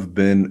have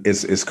been.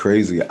 It's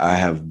crazy. I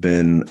have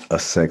been a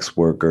sex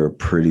worker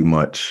pretty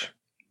much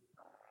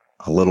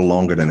a little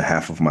longer than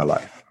half of my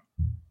life.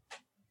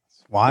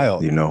 It's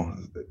wild, you know.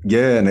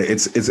 Yeah, and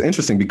it's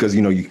interesting because,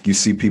 you know, you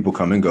see people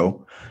come and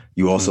go.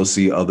 You also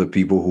see other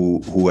people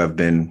who have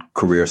been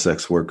career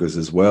sex workers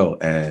as well.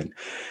 And,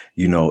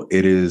 you know,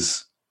 it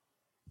is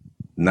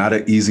not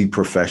an easy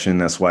profession.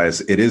 That's why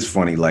it is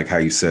funny, like how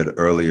you said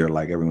earlier,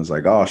 like everyone's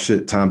like, oh,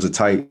 shit, times are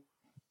tight.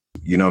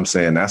 You know what I'm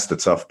saying? That's the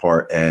tough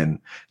part. And,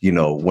 you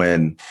know,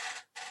 when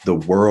the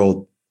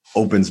world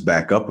opens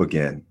back up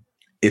again,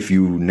 if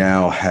you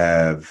now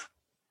have,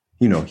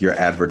 you know, your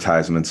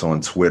advertisements on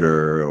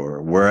Twitter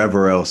or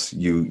wherever else,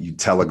 you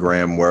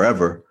Telegram,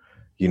 wherever,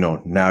 you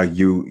know, now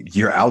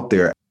you're out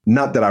there.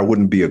 Not that I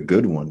wouldn't be a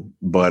good one,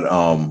 but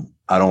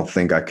I don't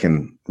think I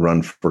can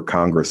run for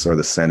Congress or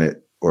the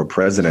Senate or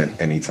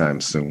president anytime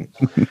soon.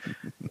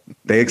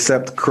 They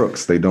accept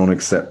crooks. They don't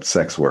accept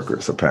sex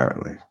workers,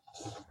 apparently.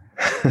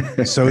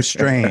 So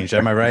strange.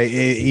 Am I right?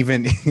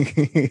 Even,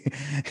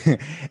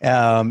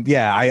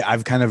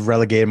 I've kind of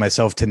relegated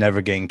myself to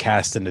never getting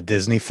cast in a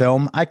Disney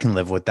film. I can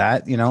live with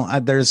that. You know,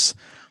 there's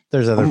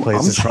other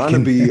places. I'm trying to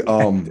be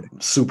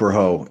super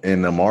hoe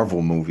in a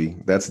Marvel movie.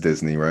 That's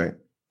Disney, right?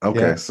 Okay,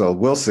 yeah. So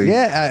we'll see.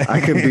 Yeah,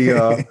 I could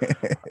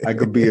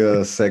be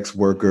a sex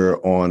worker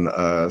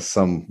on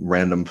some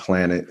random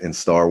planet in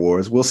Star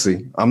Wars. We'll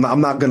see. I'm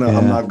not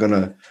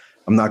gonna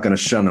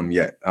shun them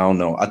yet. I don't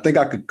know. I think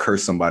I could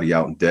curse somebody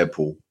out in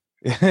Deadpool.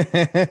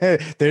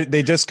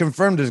 They just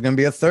confirmed there's going to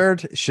be a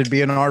third. Should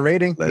be an R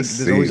rating. Let's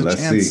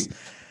see.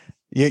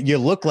 You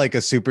look like a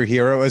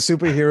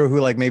superhero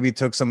who like maybe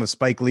took some of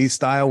Spike Lee's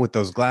style with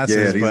those glasses.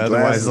 Yeah, these but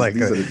glasses, otherwise, like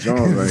these are the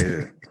Jones right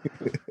here.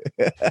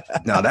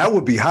 Now that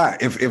would be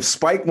hot. If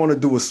Spike want to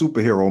do a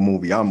superhero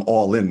movie, I'm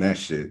all in that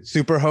shit.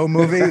 Super hoe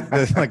movie,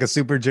 like a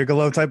super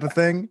gigolo type of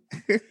thing.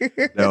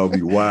 That would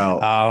be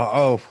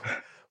wild.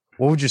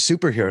 What would your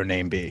superhero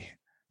name be?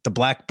 The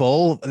Black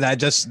Bull? That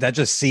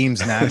just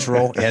seems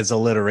natural. It has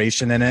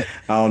alliteration in it.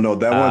 I don't know.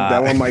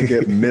 That one might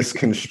get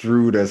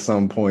misconstrued at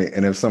some point.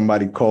 And if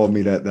somebody called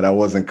me that I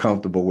wasn't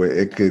comfortable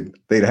with,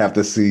 they'd have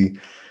to see,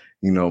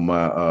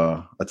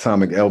 my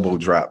atomic elbow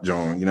drop,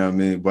 John. You know what I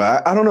mean?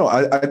 But I don't know.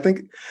 I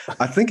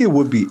think it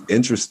would be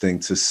interesting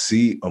to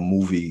see a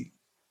movie,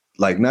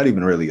 like not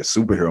even really a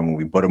superhero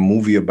movie, but a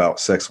movie about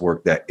sex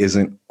work that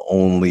isn't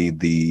only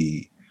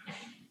the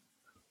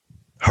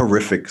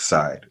horrific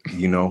side,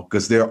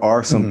 because there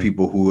are some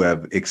people who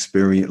have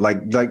experienced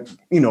like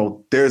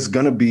there's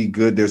gonna be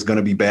good, there's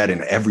gonna be bad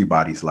in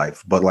everybody's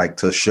life, but like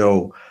to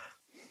show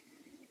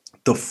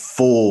the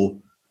full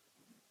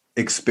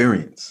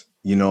experience,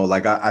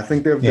 like I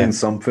think there have been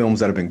some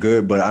films that have been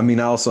good, but I mean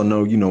I also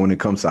know when it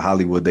comes to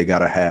Hollywood, they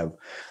gotta have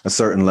a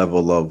certain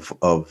level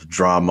of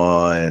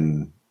drama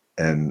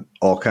and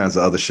all kinds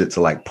of other shit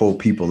to like pull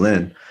people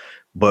in,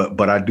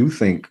 but I do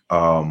think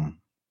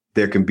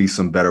there can be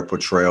some better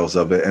portrayals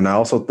of it. And I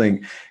also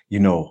think,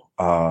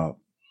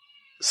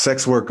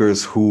 sex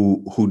workers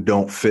who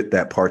don't fit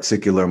that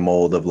particular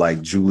mold of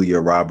like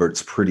Julia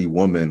Roberts' Pretty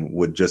Woman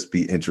would just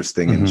be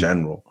interesting in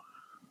general.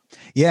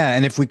 Yeah,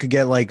 and if we could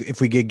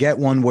get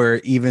one where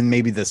even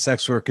maybe the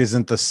sex work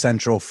isn't the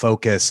central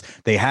focus,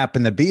 they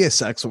happen to be a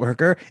sex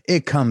worker,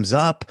 it comes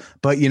up,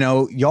 but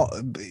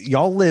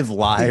y'all live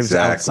lives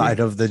outside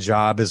of the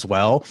job as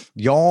well.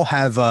 Y'all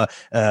have a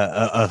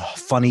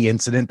funny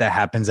incident that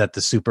happens at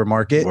the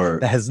supermarket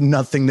that has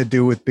nothing to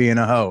do with being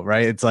a hoe,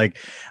 right? It's like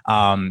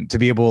to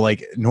be able to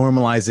like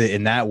normalize it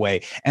in that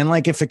way, and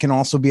like if it can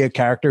also be a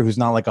character who's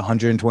not like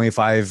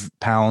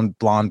 125-pound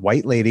blonde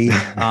white lady,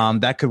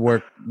 that could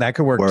work. That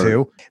could work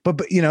too.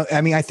 But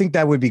I mean, I think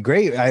that would be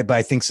great. But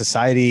I think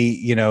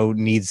society,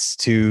 needs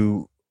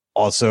to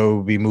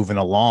also be moving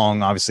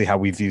along, obviously, how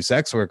we view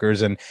sex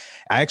workers. And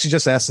I actually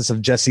just asked this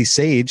of Jessie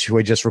Sage, who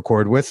I just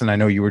recorded with, and I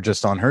know you were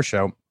just on her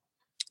show,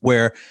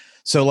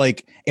 so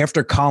like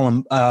after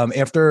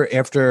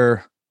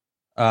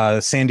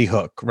Sandy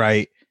Hook,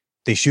 right?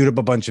 They shoot up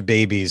a bunch of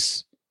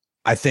babies.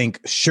 I think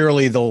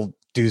surely they'll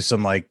do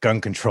some like gun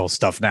control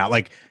stuff now.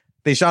 Like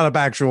they shot up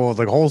actual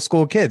like whole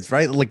school kids,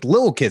 right? Like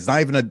little kids,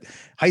 not even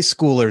high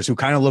schoolers who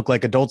kind of look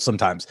like adults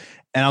sometimes.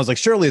 And I was like,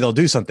 surely they'll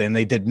do something. And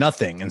they did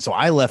nothing. And so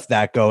I left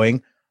that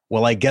going,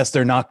 well, I guess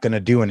they're not going to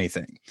do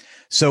anything.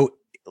 So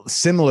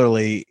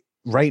similarly,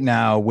 right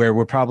now, where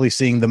we're probably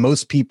seeing the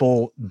most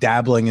people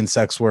dabbling in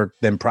sex work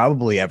than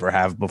probably ever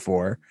have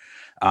before,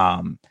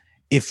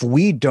 if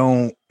we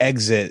don't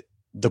exit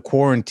the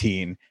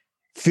quarantine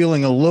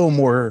feeling a little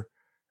more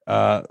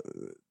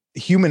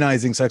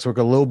humanizing sex work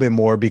a little bit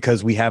more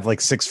because we have like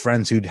 6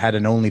 friends who'd had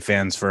an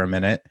OnlyFans for a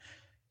minute,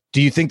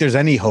 do you think there's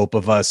any hope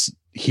of us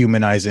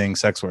humanizing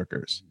sex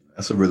workers?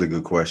 That's a really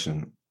good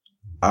question.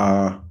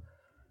 I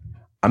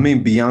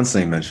mean,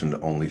 Beyonce mentioned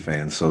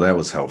OnlyFans, so that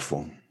was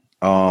helpful.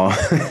 No,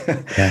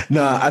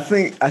 I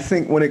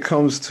think when it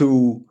comes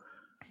to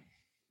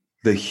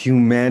the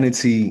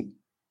humanity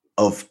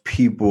of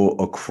people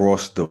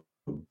across the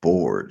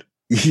board,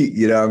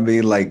 you know what I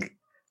mean? Like,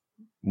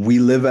 we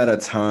live at a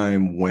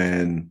time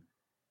when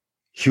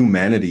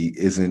humanity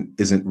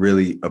isn't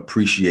really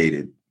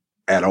appreciated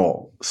at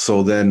all.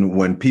 So then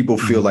when people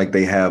feel like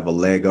they have a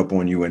leg up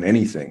on you in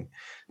anything,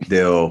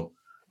 they'll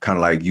kind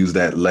of like use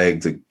that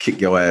leg to kick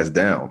your ass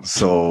down.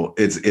 So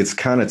it's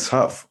kind of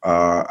tough.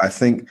 I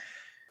think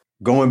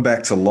going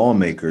back to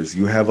lawmakers,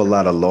 you have a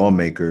lot of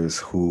lawmakers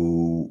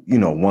who,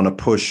 want to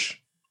push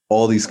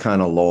all these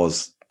kind of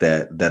laws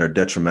that are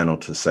detrimental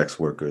to sex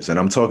workers. And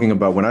I'm talking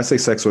about, when I say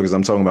sex workers,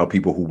 I'm talking about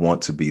people who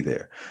want to be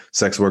there.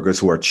 Sex workers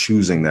who are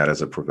choosing that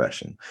as a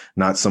profession,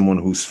 not someone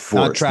who's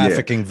forced. Not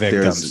trafficking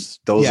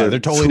victims. They're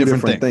totally two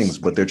different things,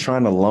 but they're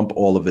trying to lump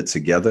all of it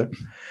together.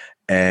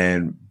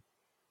 And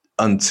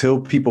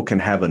until people can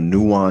have a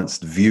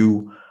nuanced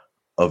view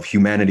of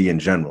humanity in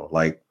general,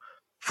 like,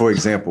 for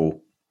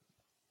example,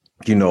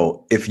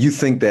 if you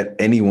think that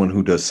anyone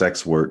who does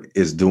sex work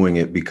is doing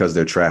it because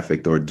they're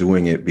trafficked or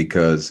doing it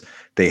because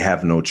they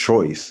have no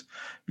choice,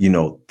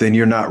 then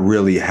you're not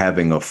really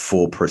having a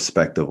full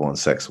perspective on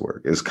sex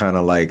work. It's kind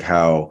of like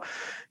how,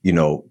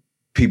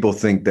 people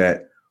think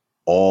that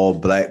all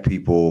Black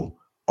people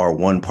are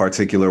one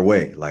particular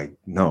way. Like,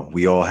 no,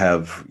 we all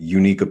have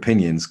unique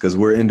opinions because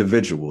we're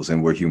individuals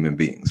and we're human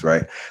beings,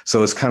 right?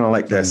 So it's kind of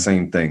like that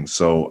same thing.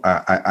 So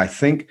I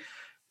think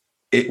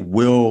it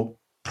will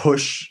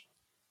push.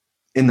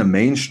 In the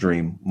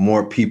mainstream,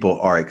 more people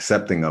are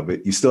accepting of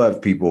it. You still have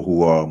people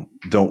who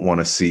don't want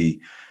to see,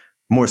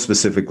 more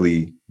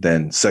specifically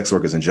than sex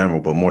workers in general,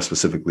 but more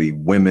specifically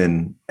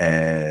women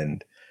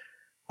and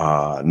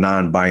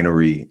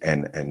non-binary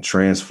and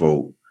trans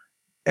folk,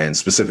 and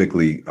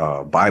specifically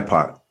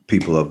BIPOC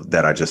people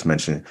that I just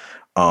mentioned,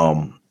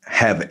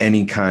 have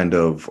any kind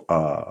of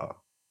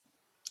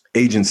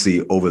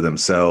agency over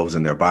themselves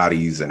and their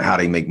bodies and how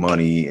they make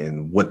money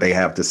and what they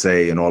have to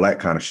say and all that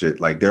kind of shit.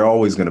 Like, there are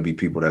always going to be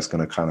people that's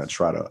going to kind of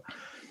try to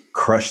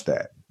crush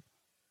that.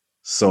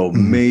 So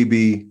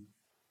maybe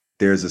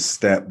there's a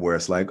step where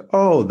it's like,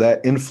 oh,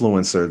 that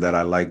influencer that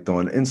I liked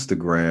on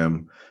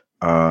Instagram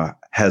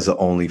has a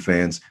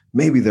OnlyFans.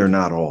 Maybe they're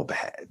not all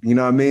bad. You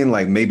know what I mean?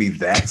 Like, maybe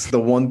that's the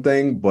one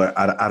thing, but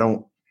I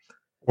don't.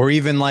 Or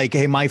even like,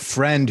 hey, my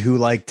friend who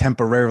like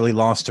temporarily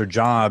lost her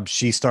job,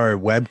 she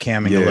started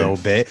webcamming a little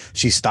bit.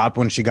 She stopped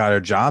when she got her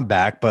job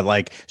back, but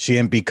like she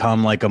didn't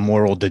become like a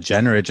moral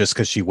degenerate just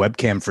because she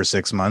webcammed for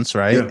 6 months,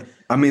 right? Yeah.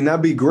 I mean,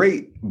 that'd be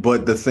great.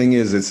 But the thing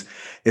is,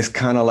 it's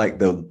kind of like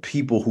the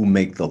people who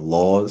make the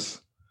laws.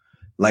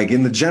 Like,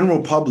 in the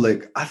general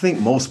public, I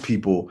think most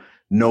people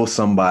know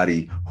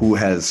somebody who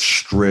has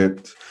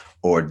stripped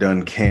or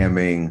done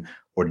camming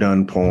or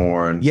done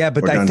porn. Yeah,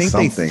 but I think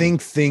something. they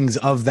think things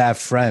of that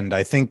friend.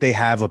 I think they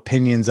have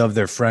opinions of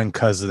their friend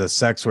because of the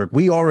sex work.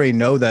 We already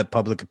know that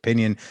public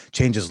opinion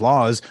changes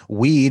laws.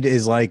 Weed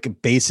is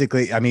like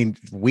basically, I mean,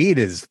 weed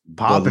is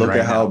popping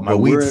right now. My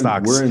weed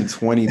stocks. We're in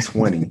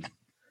 2020,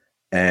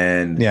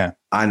 and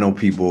I know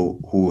people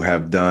who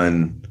have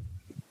done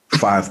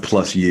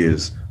 5+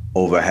 years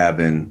over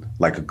having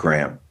like a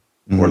gram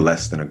or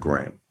less than a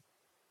gram.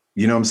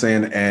 You know what I'm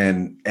saying?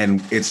 And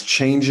it's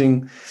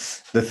changing.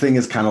 The thing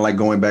is kind of like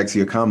going back to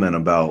your comment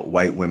about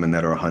white women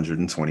that are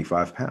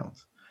 125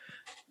 pounds.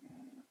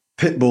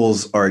 Pit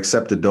bulls are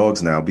accepted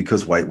dogs now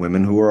because white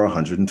women who are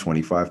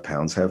 125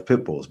 pounds have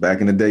pit bulls. Back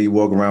in the day, you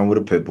walk around with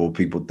a pit bull,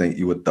 people think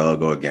you a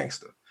thug or a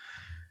gangster.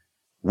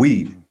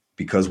 Weed,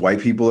 because white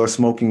people are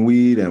smoking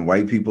weed and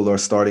white people are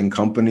starting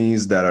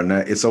companies that are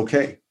not, it's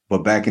okay.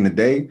 But back in the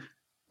day,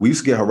 we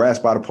used to get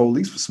harassed by the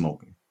police for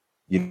smoking.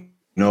 You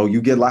know,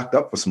 you get locked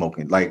up for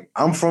smoking. Like,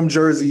 I'm from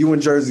Jersey, you in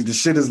Jersey, the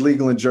shit is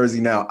legal in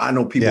Jersey now. I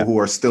know people who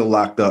are still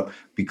locked up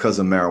because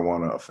of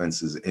marijuana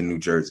offenses in New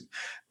Jersey.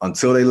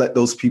 Until they let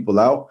those people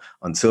out,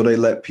 until they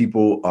let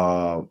people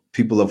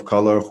of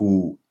color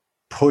who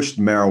pushed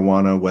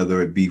marijuana,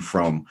 whether it be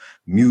from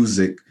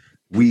music,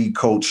 weed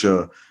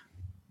culture,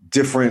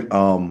 different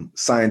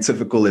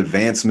scientific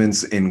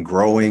advancements in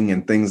growing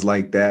and things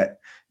like that,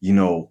 you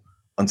know,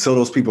 until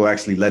those people are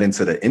actually let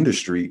into the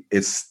industry,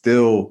 it's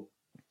still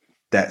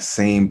that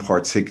same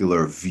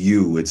particular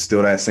view. It's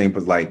still that same,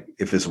 but like,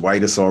 if it's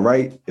white, it's all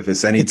right. If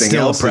it's anything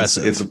else,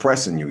 it's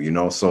oppressing you, you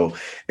know? So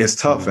it's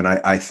tough. And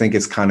I think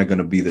it's kind of going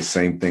to be the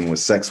same thing with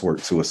sex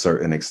work to a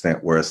certain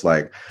extent, where it's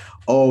like,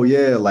 oh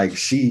yeah, like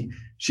she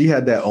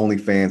had that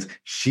OnlyFans.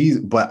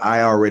 But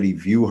I already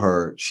view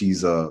her,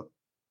 she's a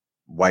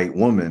white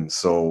woman.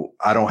 So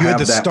I don't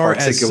have that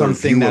particular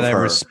something view that of her.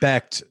 I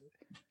respect.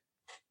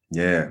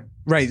 Yeah.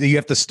 Right. You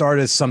have to start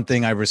as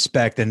something I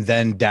respect and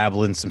then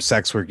dabble in some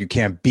sex work. You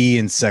can't be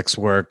in sex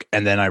work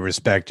and then I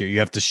respect you. You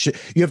have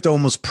to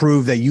almost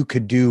prove that you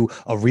could do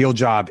a real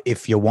job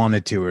if you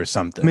wanted to or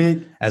something. I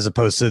mean, as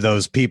opposed to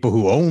those people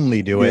who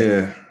only do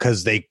it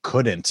because they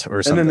couldn't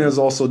or something. And then there's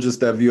also just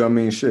that view. I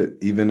mean, shit,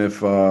 even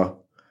if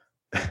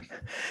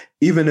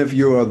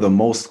you are the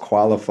most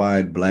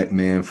qualified black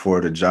man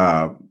for the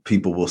job,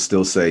 people will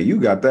still say you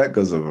got that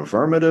because of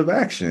affirmative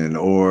action,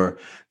 or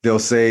they'll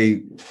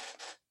say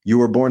you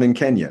were born in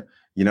Kenya,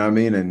 you know what I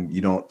mean? And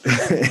you don't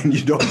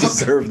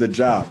deserve the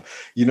job.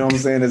 You know what I'm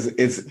saying?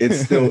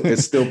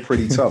 It's still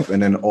pretty tough.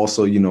 And then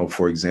also, you know,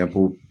 for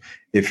example,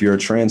 if you're a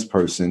trans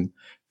person,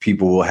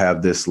 people will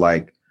have this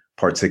like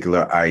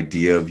particular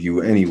idea of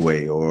you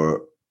anyway,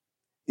 or,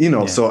 you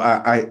know, so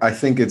I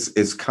think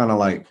it's kind of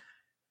like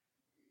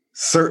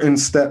certain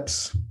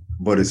steps,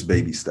 but it's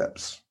baby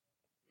steps.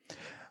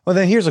 Well,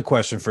 then here's a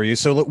question for you.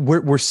 So look,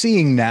 we're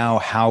seeing now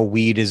how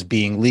weed is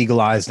being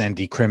legalized and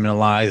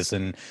decriminalized,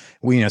 and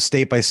we, you know,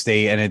 state by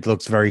state, and it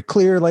looks very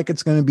clear like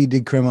it's going to be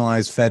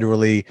decriminalized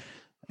federally,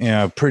 you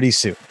know, pretty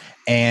soon.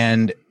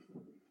 And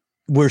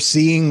we're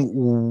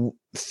seeing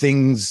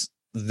things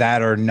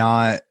that are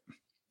not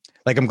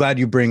like, I'm glad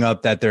you bring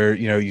up that there,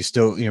 you know, we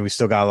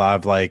still got a lot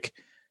of like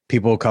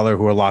people of color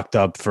who are locked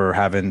up for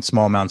having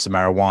small amounts of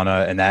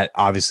marijuana, and that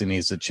obviously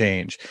needs to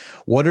change.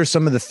 What are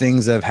some of the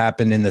things that have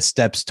happened in the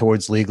steps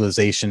towards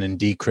legalization and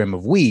decrim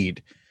of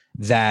weed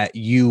that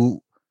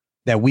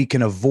we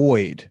can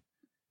avoid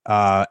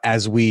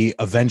as we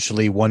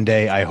eventually one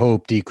day, I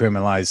hope,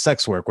 decriminalize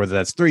sex work, whether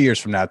that's 3 years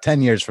from now,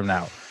 10 years from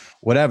now,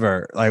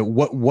 whatever? Like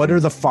what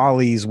are the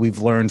follies we've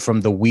learned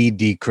from the weed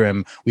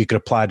decrim we could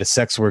apply to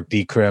sex work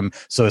decrim,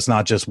 so it's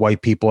not just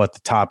white people at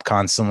the top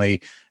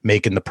constantly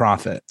making the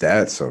profit?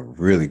 That's a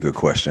really good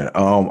question.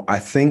 I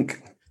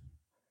think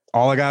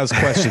all I got is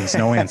questions,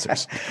 no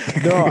answers.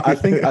 No, I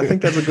think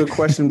that's a good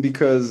question,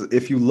 because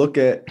if you look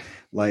at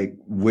like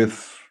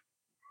with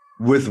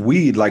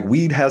weed, like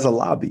weed has a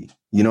lobby.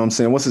 You know what I'm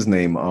saying? What's his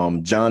name?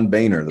 John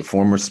Boehner, the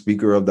former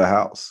Speaker of the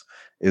House,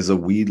 is a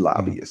weed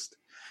lobbyist.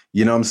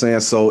 You know what I'm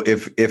saying? So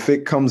if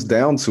it comes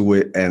down to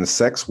it, and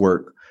sex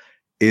work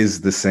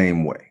is the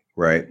same way,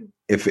 right?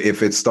 If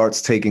it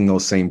starts taking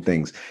those same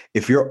things,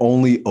 if you're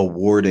only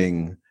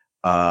awarding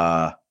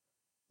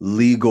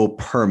legal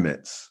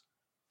permits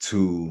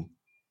to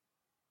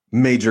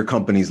major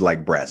companies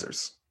like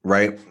Brazzers,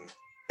 right?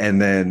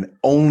 And then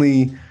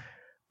only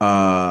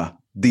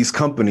these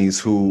companies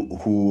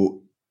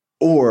who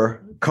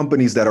or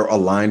companies that are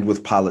aligned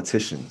with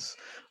politicians,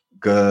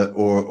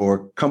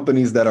 or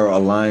companies that are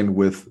aligned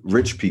with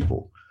rich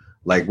people.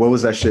 Like, what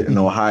was that shit in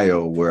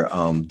Ohio where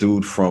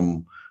dude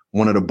from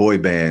one of the boy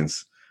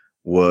bands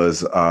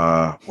was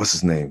what's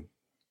his name?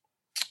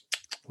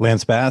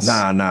 Lance Bass?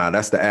 Nah,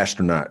 that's the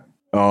astronaut.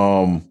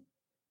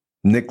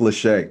 Nick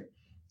Lachey.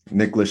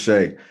 Nick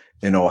Lachey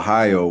in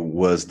Ohio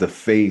was the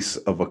face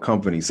of a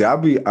company. See, I'll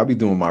be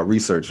doing my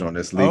research on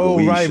this legal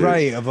weed shit.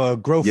 Right, of a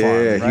grow farm.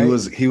 Yeah,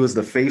 right? he was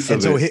the face and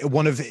of so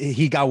it.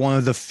 he got one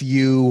of the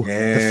few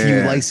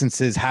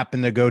licenses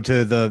happened to go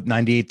to the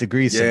 98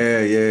 degrees.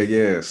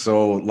 Yeah.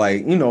 So,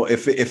 like, you know,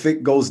 if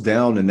it goes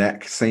down in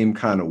that same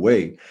kind of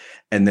way,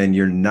 and then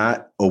you're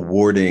not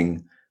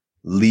awarding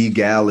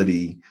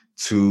legality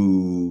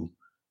to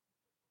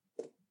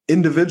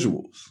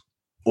individuals,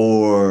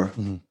 or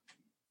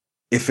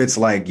if it's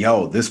like,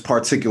 yo, this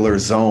particular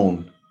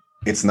zone,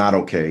 it's not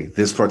okay.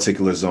 This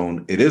particular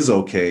zone, it is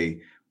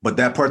okay. But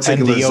that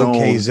particular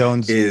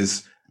zone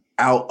is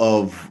out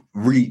of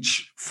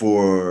reach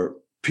for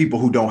people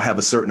who don't have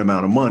a certain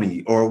amount of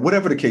money, or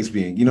whatever the case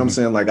being. You know what I'm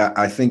saying? Like,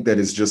 I think that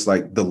it's just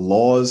like the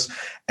laws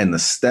and the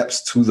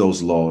steps to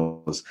those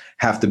laws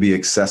have to be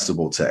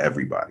accessible to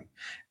everybody.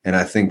 And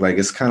I think, like,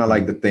 it's kind of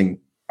like the thing.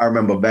 I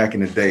remember back in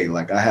the day,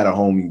 like, I had a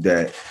homie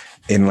that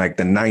in like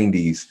the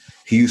 90s,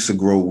 he used to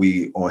grow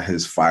weed on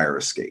his fire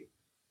escape.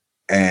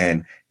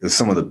 And it was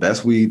some of the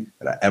best weed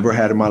that I ever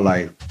had in my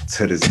life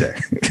to this day.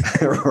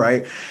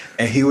 Right.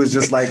 And he was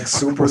just like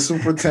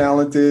super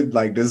talented.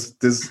 Like,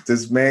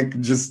 this man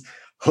could just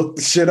hook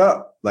the shit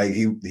up. Like,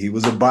 he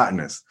was a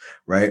botanist.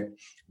 Right.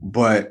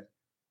 But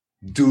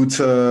due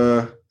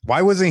to,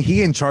 why wasn't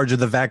he in charge of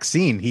the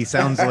vaccine? He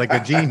sounds like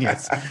a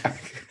genius.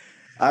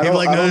 No,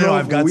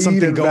 I've got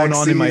something going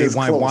on in my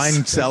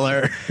wine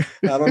cellar.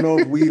 I don't know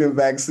if weed and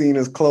vaccine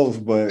is close,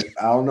 but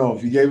I don't know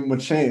if you gave him a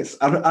chance.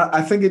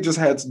 I think it just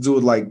had to do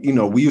with, like, you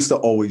know, we used to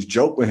always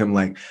joke with him,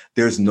 like,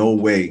 there's no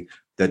way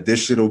that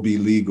this shit will be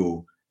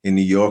legal in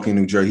New York and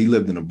New Jersey. He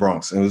lived in the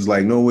Bronx. And it was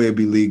like, no way it'd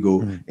be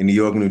legal in New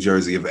York and New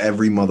Jersey if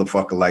every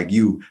motherfucker like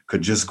you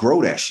could just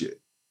grow that shit.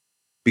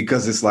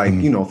 Because it's like,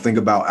 you know, think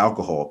about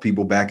alcohol.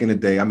 People back in the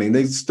day, I mean,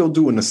 they still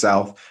do in the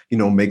South, you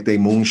know, make their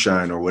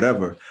moonshine or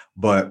whatever.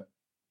 But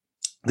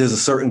there's a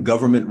certain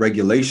government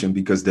regulation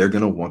because they're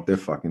going to want their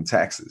fucking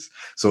taxes.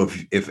 So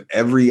if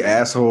every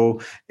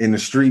asshole in the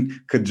street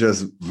could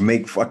just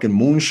make fucking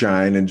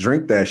moonshine and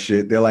drink that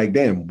shit, they're like,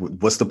 damn,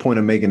 what's the point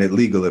of making it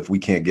legal if we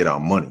can't get our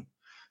money?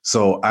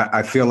 So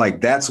I feel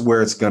like that's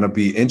where it's going to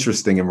be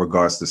interesting in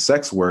regards to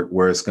sex work,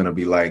 where it's going to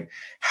be like,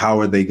 how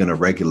are they going to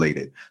regulate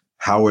it?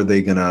 How are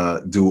they going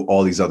to do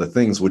all these other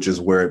things, which is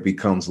where it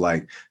becomes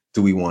like,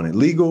 do we want it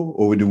legal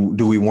or do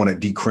we want it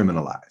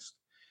decriminalized?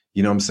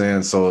 You know what I'm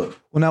saying? So,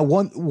 well, now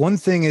one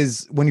thing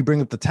is, when you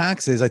bring up the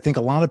taxes, I think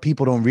a lot of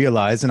people don't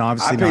realize, and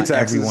obviously not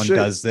everyone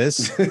does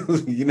this.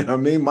 You know what I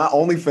mean? My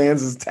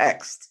OnlyFans is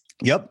taxed.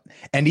 Yep.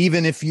 And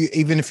even if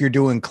you're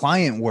doing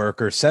client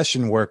work or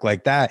session work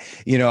like that,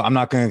 you know, I'm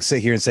not going to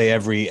sit here and say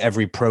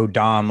every pro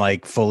dom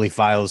like fully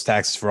files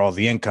taxes for all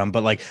the income,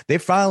 but like they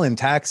file in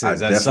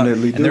taxes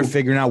and they're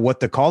figuring out what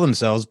to call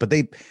themselves. But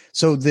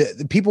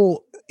the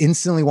people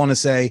instantly want to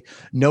say,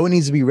 no, it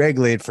needs to be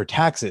regulated for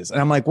taxes. And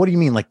I'm like, what do you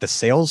mean? Like the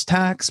sales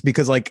tax?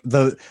 Because like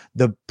the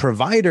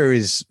provider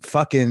is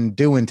fucking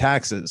doing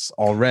taxes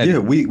already. Yeah,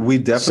 we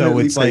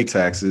definitely pay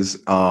taxes.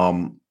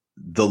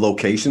 The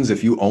locations,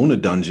 if you own a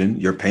dungeon,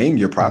 you're paying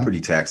your property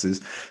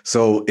taxes.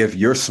 So if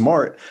you're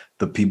smart,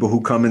 the people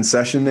who come in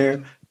session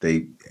there,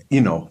 they,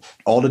 you know,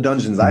 all the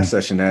dungeons I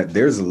session at,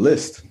 there's a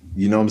list.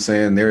 You know what I'm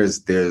saying?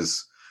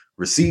 There's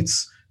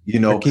receipts. You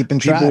know, keeping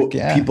track.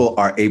 People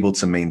are able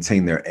to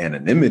maintain their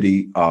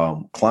anonymity.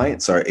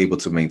 Clients are able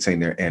to maintain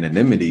their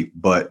anonymity,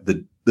 but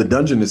the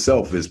dungeon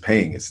itself is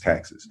paying its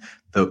taxes.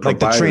 The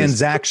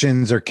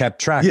transactions are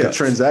kept track of. Yeah,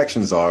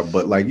 transactions are,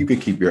 but like you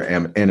could keep your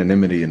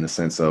anonymity in the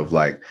sense of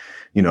like,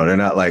 you know, they're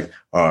not like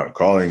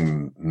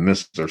calling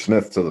Mr.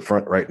 Smith to the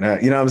front right now.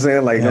 You know what I'm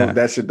saying? Like, no,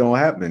 that shit don't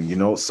happen, you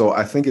know? So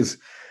I think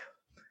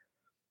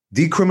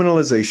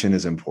decriminalization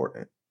is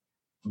important,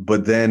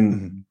 but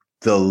then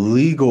the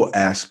legal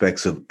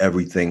aspects of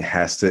everything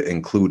has to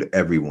include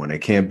everyone. It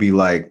can't be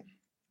like,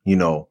 you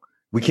know,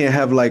 we can't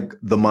have like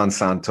the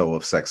Monsanto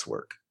of sex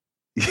work.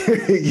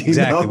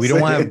 Exactly. We don't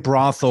want to have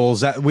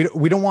brothels.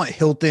 We don't want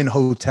Hilton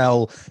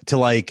Hotel to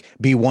like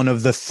be one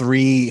of the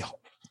 3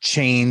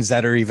 chains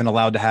that are even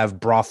allowed to have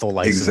brothel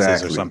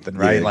licenses or something,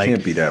 right? Yeah, it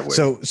can't be that way.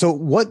 So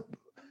what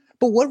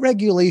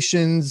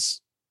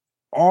regulations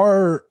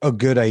are a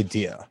good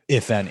idea,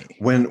 if any?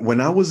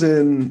 When I was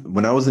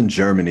in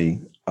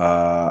Germany,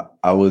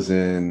 I was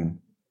in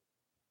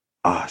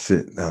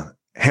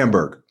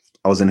Hamburg.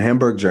 I was in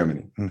Hamburg,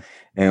 Germany. And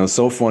it was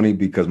so funny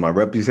because my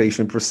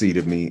reputation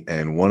preceded me.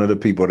 And one of the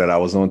people that I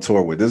was on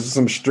tour with, this is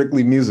some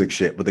strictly music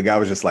shit, but the guy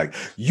was just like,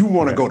 you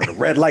want to go to the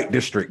red light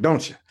district,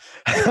 don't you?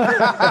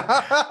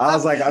 I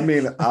was like, I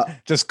mean,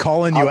 just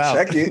calling you out.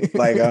 Check it.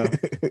 Like,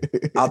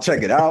 I'll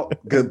check it out.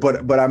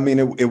 But I mean,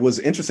 it was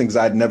interesting because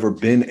I'd never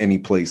been any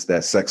place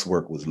that sex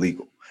work was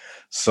legal.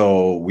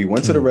 So we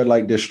went to the red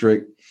light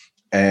district,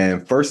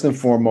 and first and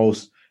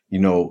foremost, you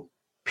know,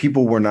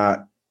 people were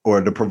not, or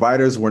the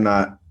providers were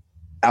not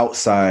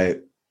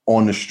outside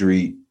on the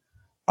street,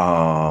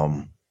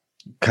 kind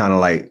of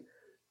like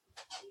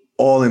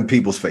all in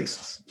people's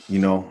faces, you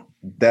know,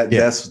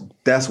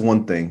 that's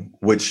one thing,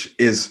 which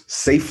is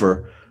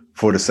safer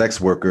for the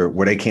sex worker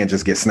where they can't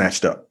just get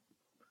snatched up.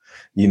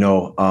 You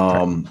know,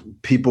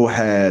 people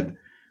had,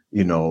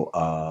 you know,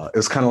 it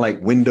was kind of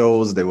like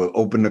windows. They would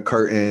open the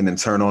curtain and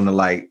turn on the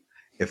light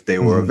if they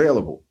were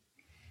available.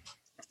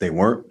 If they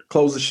weren't,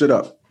 close the shit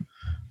up.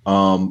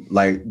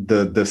 Like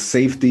the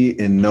safety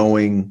in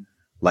knowing,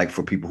 like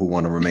for people who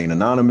want to remain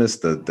anonymous,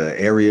 the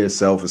area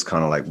itself is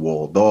kind of like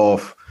walled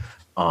off.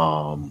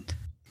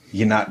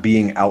 You're not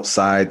being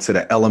outside to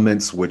the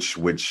elements, which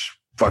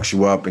fucks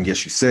you up and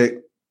gets you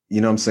sick.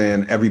 You know what I'm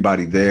saying?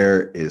 Everybody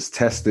there is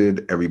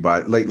tested.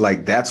 Everybody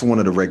like that's one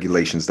of the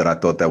regulations that I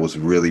thought that was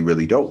really,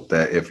 really dope.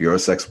 That if you're a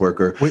sex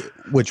worker,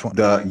 which one?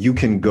 You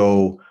can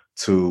go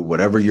to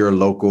whatever your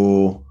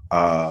local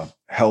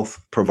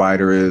health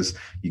provider is,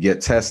 you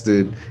get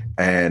tested,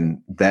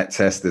 and that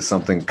test is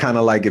something kind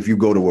of like if you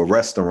go to a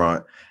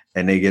restaurant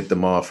and they get the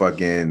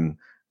motherfucking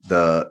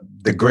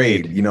the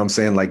grade, you know what I'm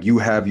saying? Like you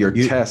have your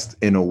test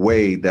in a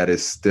way that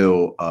is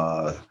still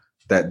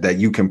that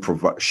you can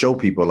show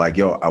people like,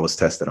 yo, I was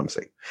tested, I'm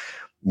safe.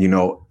 You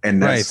know,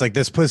 and that's right. It's like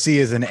this pussy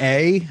is an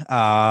A.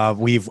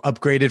 We've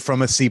upgraded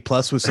from a C+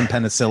 with some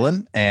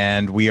penicillin,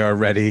 and we are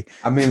ready.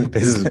 I mean,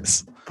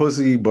 business.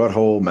 Pussy,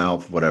 butthole,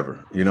 mouth,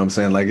 whatever. You know what I'm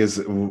saying? Like it's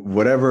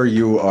whatever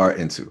you are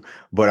into.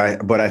 But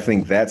I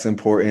think that's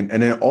important.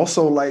 And then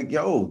also like,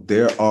 yo,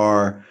 there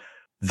are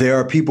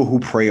people who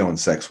prey on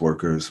sex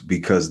workers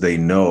because they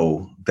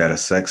know that a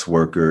sex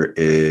worker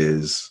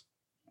is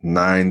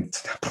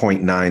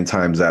 9.9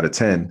 times out of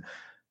 10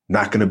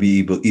 not going to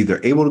be either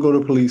able to go to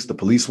the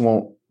police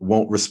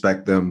won't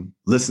respect them,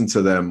 listen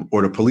to them,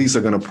 or the police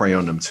are going to prey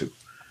on them too.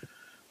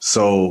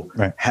 So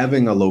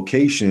having a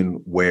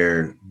location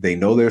where they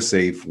know they're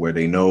safe, where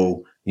they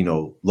know, you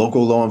know,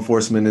 local law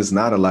enforcement is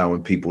not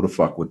allowing people to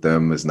fuck with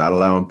them, is not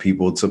allowing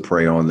people to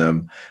prey on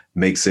them,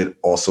 makes it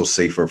also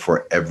safer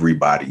for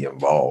everybody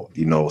involved,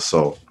 you know.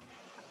 So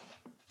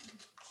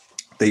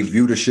they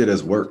view the shit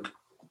as work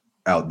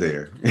out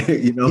there.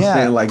 You know what I'm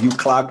saying? Like you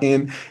clock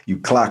in, you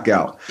clock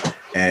out.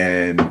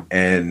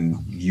 And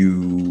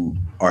you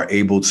are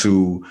able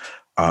to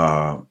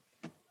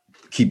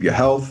keep your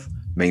health,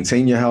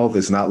 maintain your health.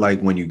 It's not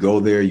like when you go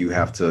there, you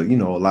have to, you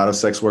know, a lot of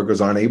sex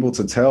workers aren't able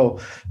to tell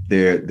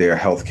their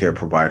healthcare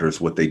providers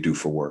what they do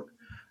for work.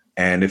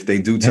 And if they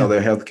do tell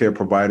their healthcare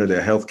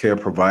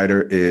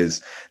provider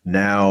is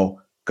now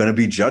going to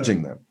be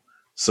judging them.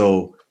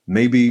 So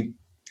maybe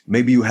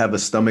you have a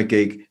stomach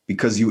ache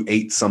because you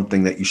ate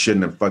something that you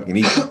shouldn't have fucking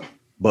eaten,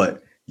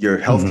 but your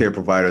healthcare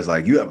provider is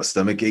like, you have a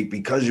stomach ache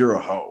because you're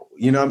a hoe.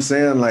 You know what I'm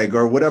saying? Like,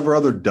 or whatever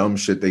other dumb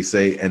shit they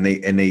say. And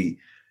they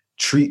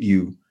treat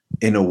you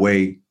in a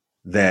way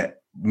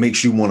that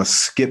makes you want to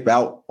skip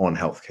out on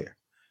healthcare,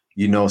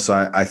 you know?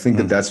 So I think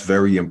that that's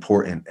very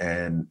important.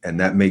 And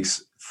that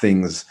makes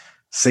things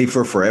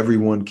safer for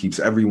everyone, keeps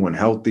everyone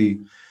healthy.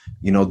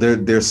 You know,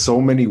 there's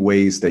so many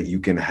ways that you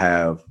can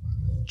have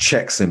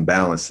checks and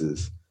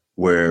balances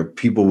where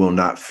people will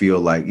not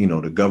feel like, you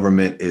know, the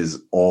government is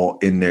all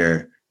in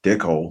their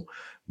dickhole,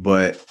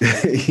 but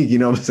you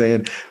know what I'm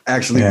saying?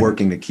 Actually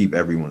working to keep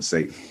everyone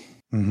safe.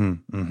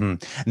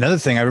 Another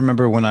thing, I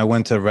remember when I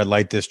went to Red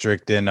Light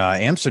District in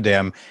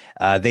Amsterdam,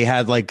 they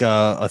had like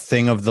a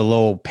thing of the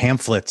little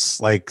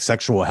pamphlets, like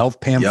sexual health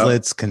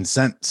pamphlets,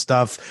 consent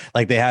stuff.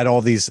 Like they had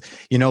all these,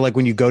 you know, like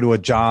when you go to a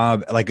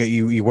job, like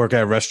you work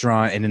at a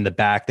restaurant and in the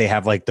back, they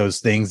have like those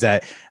things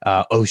that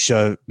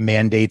OSHA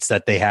mandates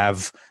that they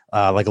have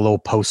like a little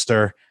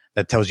poster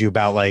that tells you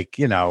about like,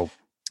 you know,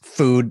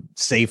 food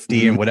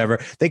safety and whatever.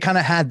 They kind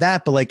of had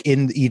that, but like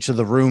in each of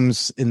the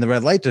rooms in the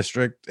red light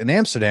district in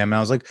Amsterdam. And I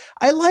was like,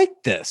 I like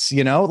this,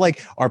 you know,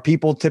 like, are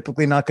people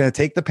typically not going to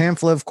take the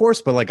pamphlet? Of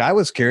course. But like, I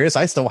was curious.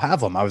 I still have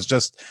them. I was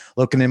just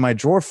looking in my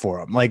drawer for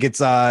them. Like it's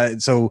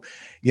so,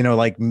 you know,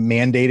 like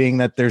mandating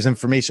that there's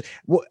information.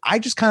 Well, I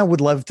just kind of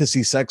would love to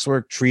see sex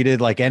work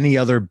treated like any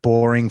other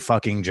boring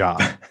fucking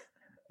job.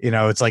 You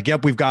know, it's like,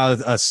 yep, we've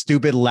got a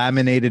stupid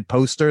laminated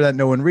poster that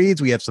no one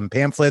reads. We have some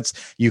pamphlets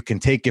you can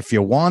take if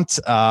you want.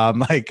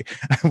 Like,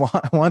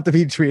 I want to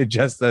be treated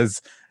just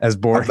as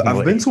boring.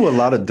 I've been to a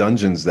lot of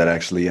dungeons that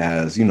actually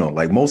has, you know,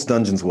 like most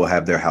dungeons will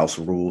have their house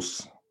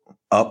rules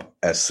up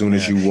as soon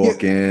as you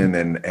walk in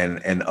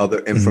and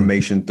other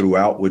information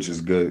throughout, which is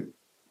good.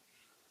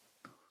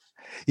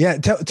 Yeah.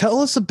 Tell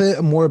us a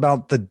bit more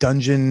about the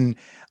dungeon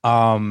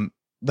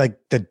like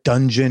the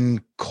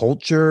dungeon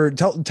culture?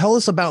 Tell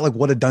us about like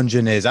what a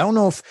dungeon is. I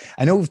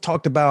know we've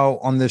talked about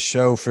on this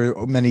show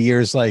for many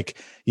years, like,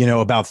 you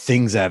know, about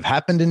things that have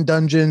happened in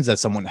dungeons, that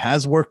someone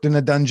has worked in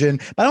a dungeon,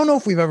 but I don't know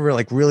if we've ever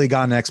like really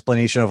gotten an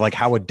explanation of like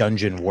how a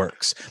dungeon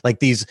works. Like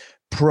these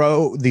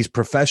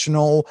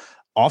professional,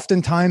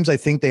 oftentimes I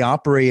think they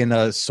operate in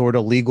a sort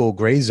of legal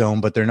gray zone,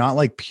 but they're not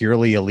like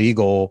purely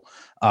illegal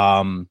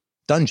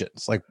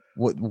dungeons. Like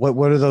what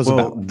are those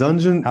about? A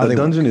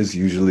dungeon is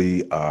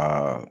usually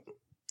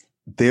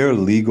they're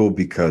legal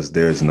because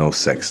there's no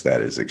sex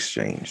that is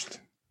exchanged,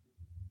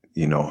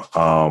 you know.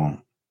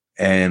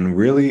 And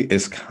really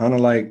it's kind of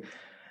like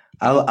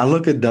I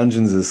look at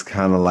dungeons as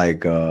kind of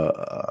like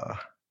a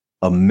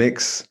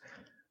mix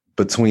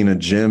between a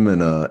gym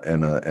and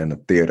a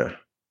theater,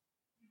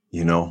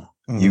 you know.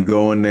 You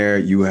go in there,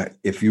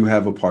 if you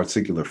have a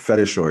particular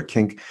fetish or a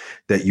kink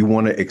that you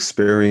want to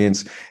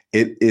experience,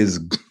 it is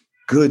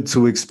good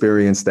to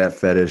experience that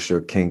fetish or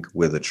kink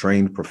with a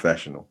trained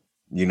professional.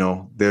 You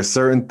know, there's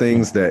certain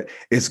things that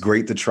it's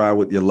great to try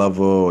with your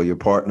lover or your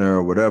partner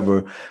or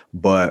whatever,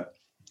 but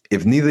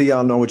if neither of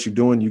y'all know what you're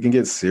doing, you can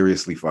get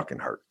seriously fucking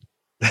hurt.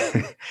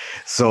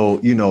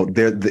 So, you know,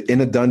 in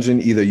a dungeon,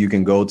 either you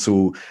can go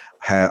to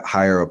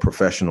hire a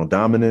professional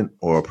dominant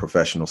or a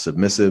professional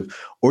submissive,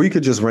 or you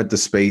could just rent the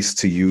space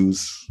to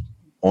use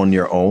on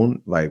your own,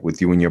 like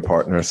with you and your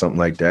partner or something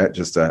like that,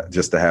 just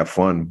to have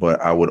fun.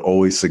 But I would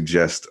always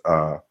suggest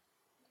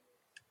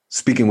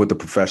speaking with the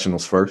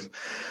professionals first.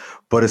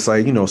 But it's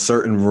like, you know,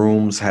 certain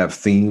rooms have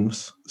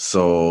themes.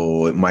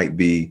 So it might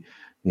be,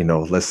 you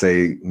know, let's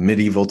say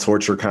medieval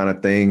torture kind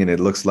of thing, and it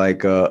looks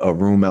like a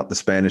room out the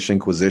Spanish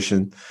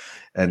Inquisition.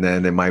 And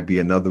then there might be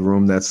another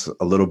room that's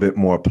a little bit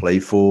more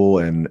playful,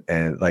 and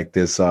like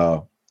this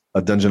a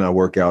dungeon I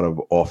work out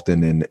of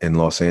often in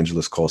Los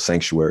Angeles called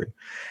Sanctuary,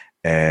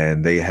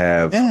 and they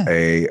have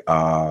they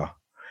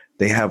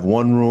have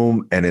one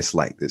room, and it's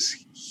like this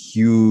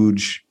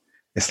huge.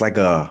 It's like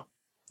a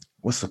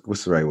what's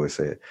the right way to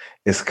say it?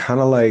 It's kind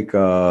of like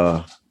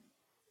a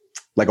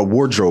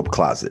wardrobe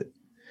closet,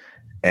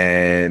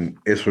 and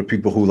it's for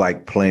people who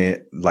like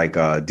playing like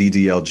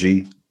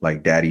DDLG.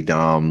 Like daddy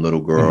dom,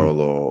 little girl,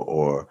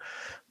 or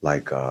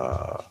like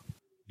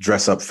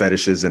dress up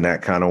fetishes in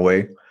that kind of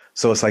way.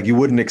 So it's like you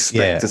wouldn't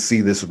expect to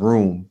see this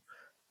room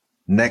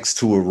next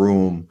to a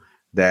room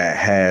that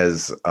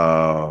has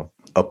a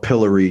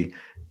pillory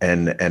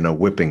and a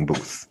whipping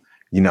booth.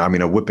 You know, I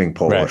mean, a whipping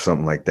pole or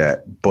something like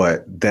that.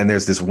 But then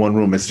there's this one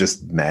room, it's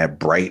just mad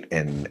bright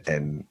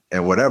and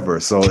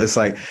whatever. So it's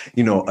like,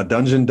 you know, a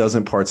dungeon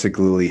doesn't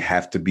particularly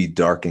have to be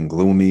dark and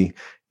gloomy.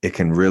 It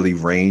can really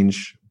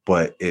range.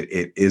 But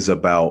it is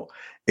about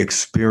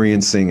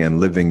experiencing and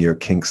living your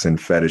kinks and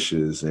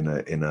fetishes in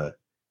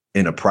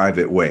a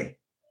private way.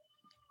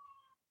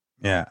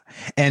 Yeah.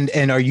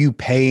 And are you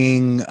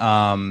paying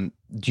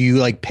do you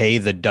like pay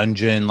the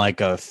dungeon like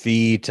a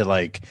fee to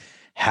like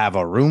have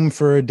a room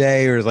for a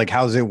day, or like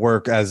how's it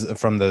work as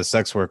from the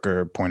sex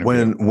worker point of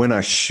view? When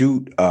I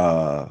shoot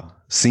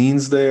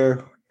scenes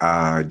there,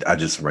 I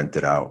just rent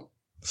it out.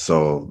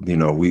 So, you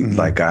know,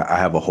 I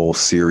have a whole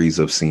series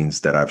of scenes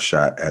that I've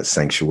shot at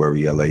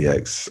Sanctuary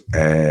LAX,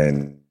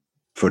 and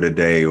for the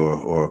day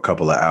or a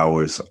couple of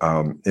hours,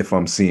 if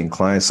I'm seeing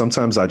clients,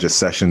 sometimes I just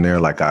session there.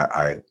 Like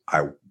I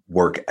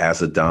work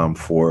as a dom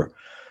for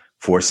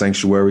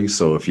Sanctuary.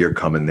 So if you're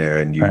coming there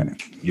and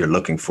you're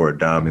looking for a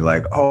dom, you're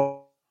like,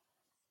 oh,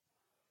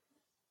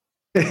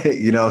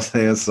 you know what I'm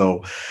saying?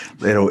 So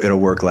it'll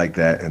work like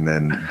that. And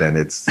then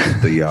it's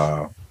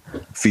the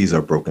fees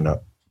are broken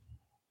up.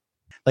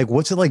 Like,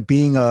 what's it like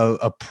being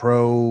a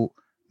pro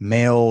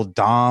male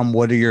dom?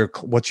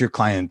 What's your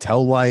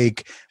clientele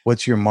like?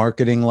 What's your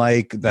marketing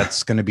like?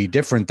 That's going to be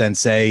different than,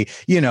 say,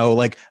 you know,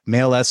 like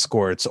male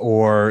escorts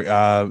or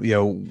you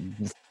know,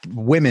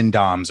 women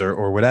doms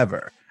or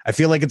whatever. I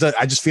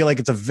just feel like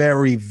it's a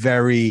very,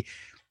 very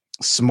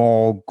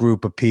small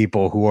group of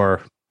people who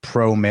are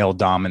pro male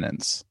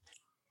dominance.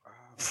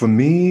 For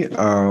me,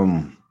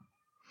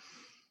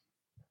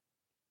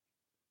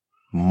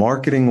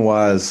 marketing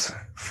wise,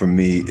 for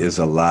me is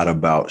a lot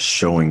about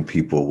showing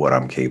people what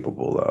I'm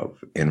capable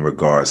of in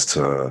regards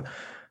to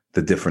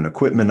the different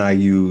equipment I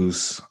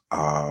use.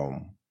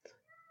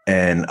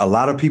 And a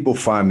lot of people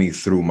find me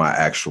through my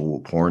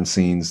actual porn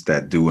scenes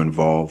that do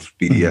involve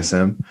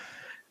BDSM.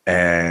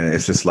 And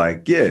it's just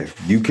like, yeah,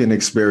 you can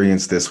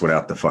experience this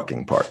without the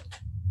fucking part,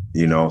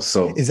 you know?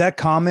 So is that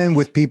common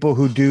with people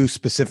who do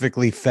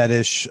specifically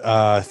fetish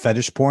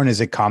porn?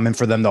 Is it common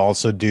for them to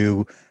also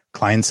do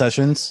client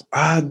sessions?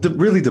 It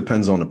really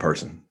depends on the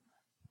person.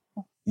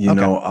 You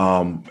know,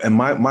 and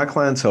my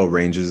clientele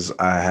ranges.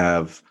 I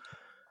have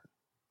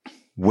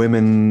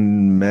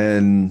women,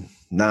 men,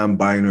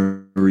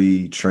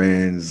 non-binary,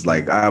 trans,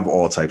 like I have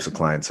all types of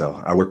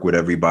clientele. I work with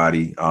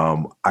everybody.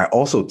 I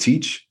also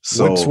teach.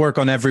 So whips work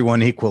on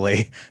everyone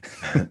equally.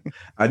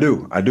 I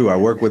do. I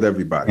work with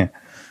everybody. Yeah.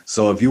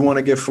 So if you want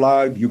to get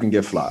flogged, you can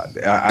get flogged.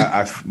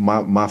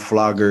 My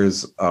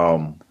floggers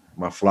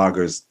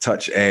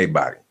touch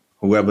everybody.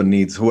 Whoever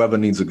needs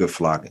a good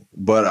flogging.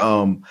 But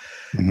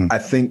I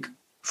think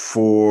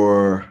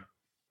for,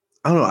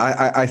 I don't know.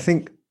 I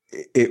think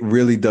it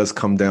really does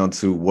come down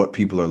to what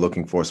people are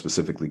looking for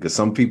specifically, because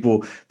some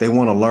people, they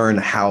want to learn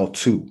how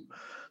to.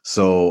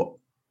 So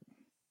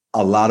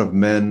a lot of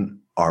men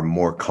are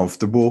more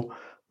comfortable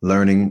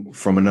learning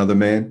from another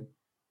man.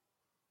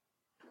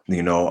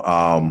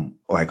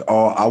 Like,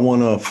 oh, I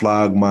want to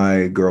flog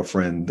my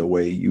girlfriend the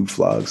way you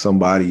flog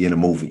somebody in a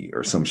movie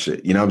or some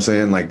shit. You know what I'm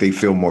saying? Like, they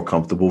feel more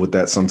comfortable with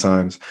that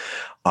sometimes.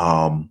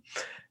 And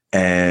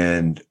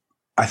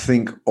I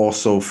think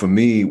also for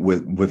me,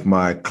 with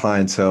my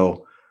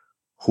clientele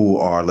who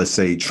are, let's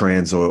say,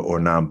 trans or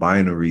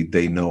non-binary,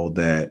 they know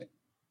that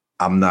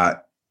I'm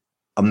not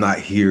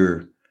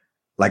here.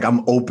 Like,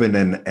 I'm open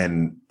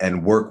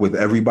and work with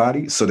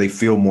everybody, so they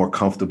feel more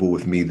comfortable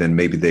with me than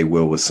maybe they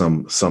will with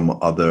some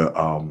other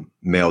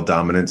male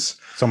dominance.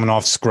 Someone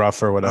off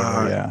Scruff or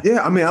whatever.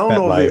 Yeah. I mean, I don't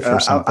know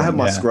if I have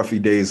my yeah. scruffy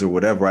days or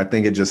whatever. I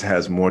think it just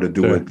has more to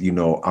do with,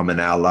 I'm an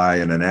ally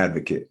and an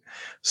advocate.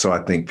 So I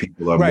think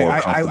people are more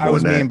comfortable. I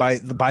was meaning by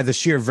the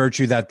sheer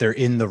virtue that they're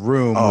in the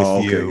room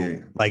with you. Yeah.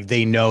 Like,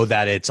 they know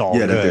that it's all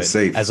good, that they're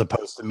safe, as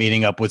opposed to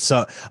meeting up with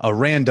a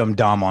random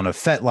dom on a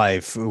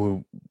FetLife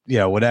who,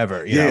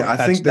 whatever.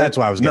 I think that's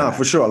why I was getting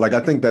for sure. Like,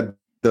 I think that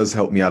does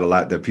help me out a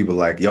lot, that people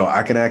like, yo,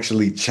 I can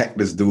actually check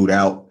this dude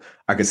out.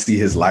 I can see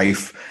his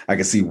life. I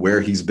can see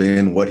where he's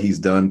been, what he's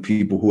done,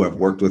 people who have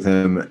worked with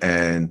him.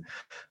 And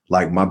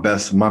like, my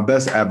best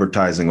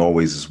advertising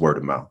always is word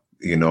of mouth.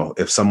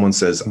 If someone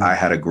says, I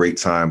had a great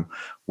time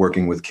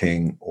working with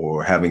King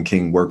or having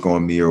King work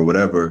on me or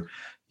whatever,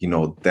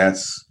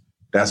 that's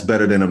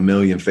better than a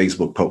million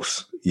Facebook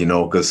posts,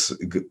 because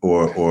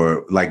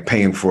or like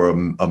paying for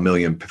a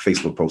million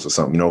Facebook posts or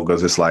something,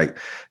 because it's like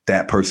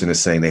that person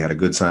is saying they had a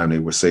good time, they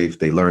were safe,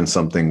 they learned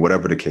something,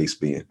 whatever the case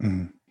being.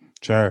 Mm-hmm.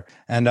 Sure.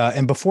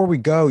 And before we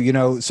go,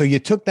 so you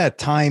took that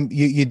time,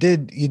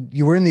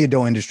 you were in the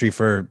adult industry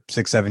for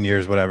 6-7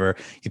 years, whatever.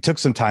 You took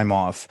some time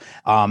off.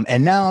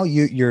 And now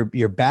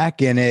you're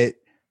back in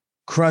it,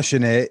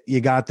 crushing it. You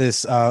got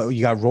this,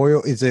 you got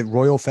Royal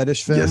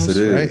Fetish Films? Yes, it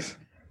is. Right?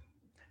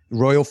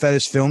 Royal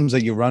Fetish Films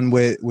that you run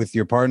with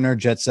your partner,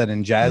 Jet Set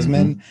and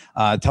Jasmine.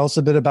 Mm-hmm. Tell us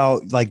a bit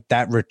about like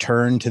that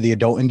return to the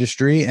adult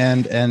industry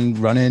and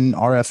running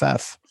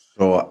RFF.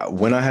 So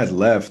when I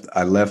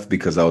left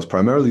because I was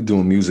primarily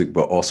doing music,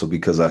 but also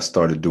because I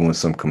started doing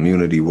some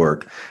community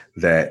work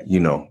that,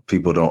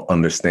 people don't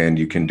understand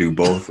you can do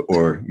both,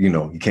 or, you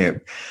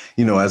can't,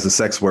 as a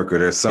sex worker,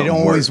 there's something. They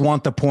don't always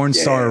want the porn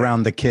star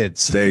around the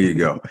kids. There you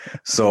go.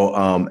 So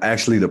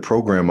actually the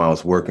program I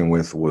was working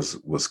with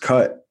was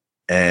cut,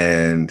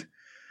 and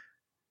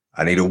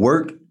I needed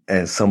work.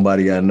 And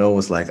somebody I know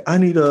was like, I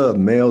need a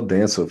male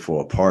dancer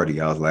for a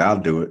party. I was like, I'll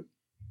do it.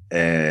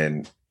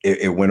 And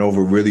it went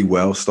over really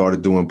well.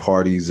 Started doing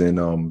parties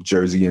in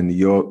Jersey and New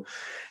York.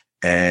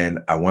 And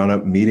I wound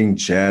up meeting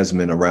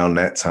Jasmine around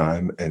that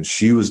time. And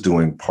she was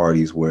doing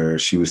parties where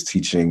she was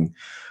teaching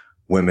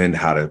women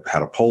how to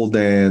pole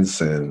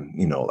dance and,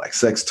 like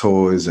sex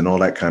toys and all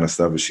that kind of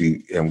stuff.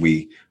 And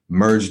we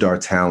merged our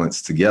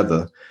talents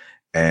together,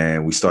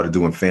 and we started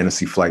doing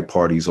fantasy flight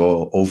parties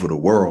all over the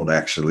world,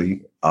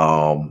 actually.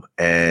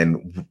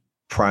 And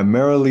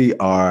primarily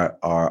our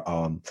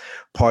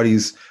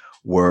parties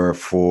were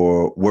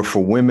for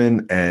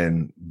women,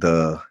 and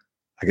the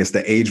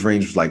age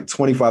range was like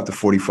 25 to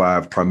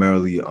 45,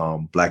 primarily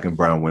Black and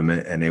brown women.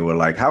 And they were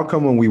like, how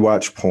come when we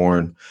watch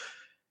porn,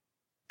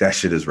 that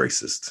shit is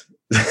racist?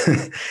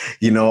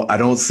 I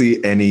don't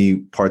see any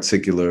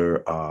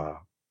particular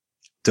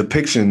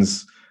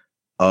depictions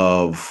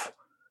of,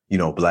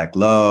 Black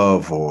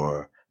love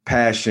or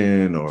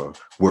passion, or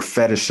we're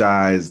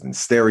fetishized and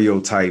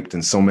stereotyped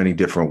in so many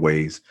different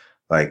ways.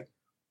 Like,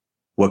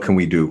 what can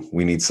we do?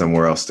 We need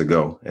somewhere else to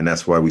go. And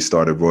that's why we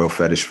started Royal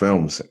Fetish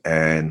Films.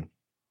 And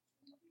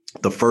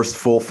the first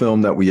full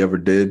film that we ever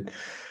did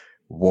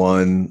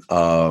won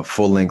a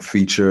full-length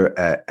feature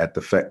at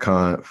the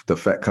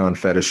FetCon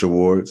Fetish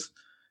Awards.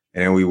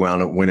 And then we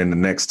wound up winning the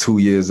next 2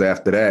 years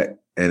after that.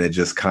 And it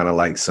just kind of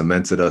like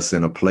cemented us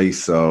in a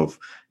place of,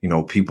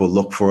 people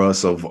look for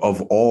us of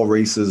all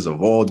races,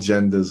 of all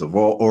genders, of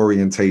all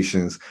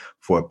orientations,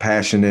 for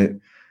passionate,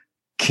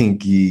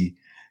 kinky,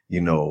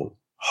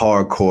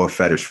 hardcore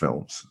fetish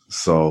films.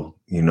 So,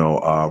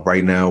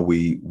 right now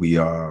we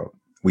have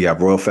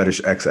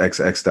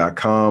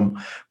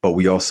royalfetishxxx.com, but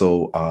we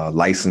also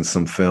license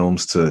some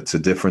films to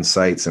different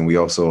sites. And we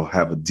also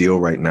have a deal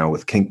right now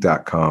with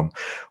kink.com,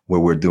 where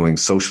we're doing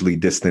socially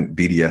distant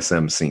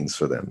BDSM scenes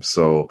for them.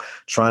 So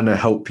trying to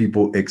help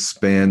people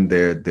expand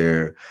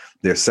their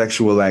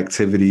sexual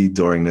activity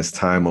during this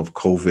time of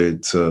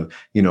COVID to,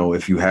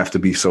 if you have to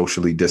be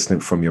socially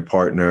distant from your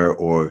partner,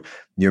 or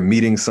you're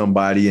meeting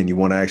somebody and you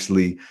want to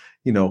actually,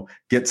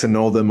 get to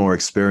know them or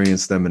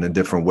experience them in a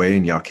different way,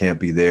 and y'all can't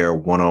be there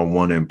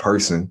one-on-one in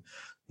person,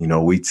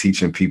 we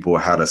teaching people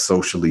how to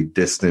socially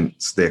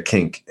distance their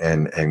kink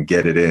and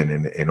get it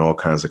in all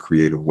kinds of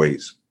creative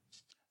ways.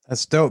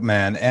 That's dope,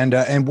 man.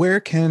 And where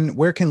can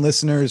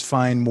listeners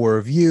find more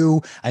of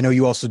you? I know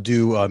you also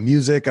do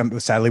music.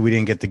 Sadly, we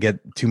didn't get to get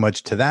too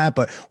much to that,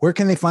 but where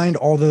can they find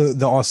all the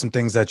awesome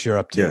things that you're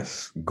up to?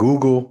 Yes.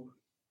 Google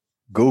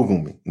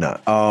me. Nah.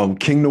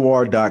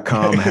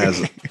 KingNoire.com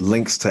has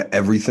links to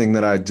everything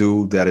that I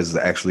do. That is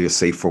actually a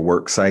safe for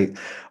work site.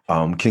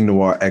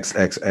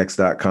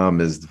 KingNoireXXX.com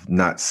is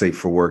not safe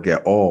for work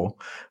at all.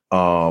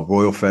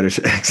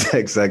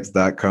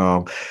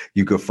 RoyalFetishXXX.com.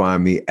 You can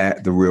find me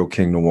at The Real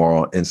King Noire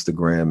on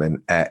Instagram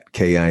and at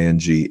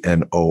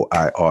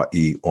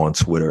KingNoire on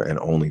Twitter and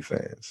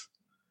OnlyFans.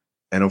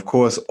 And of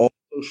course, all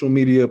social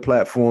media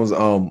platforms,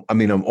 all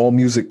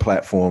music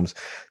platforms,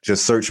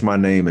 just search my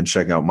name and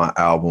check out my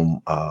album,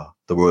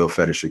 The Royal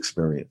Fetish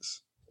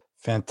Experience.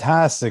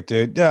 Fantastic,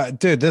 dude.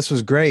 Dude, this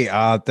was great.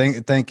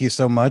 Thank you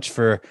so much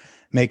for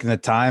making the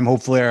time.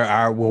 Hopefully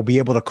we'll be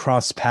able to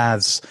cross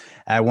paths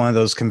at one of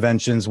those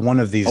conventions one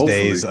of these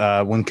days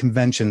when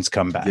conventions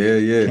come back.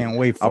 Yeah. Can't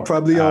wait for I'll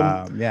probably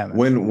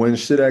when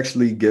shit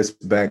actually gets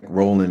back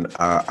rolling,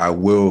 I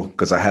will,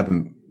 because I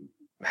haven't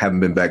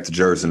been back to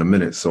Jersey in a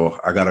minute. So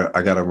I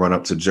gotta run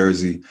up to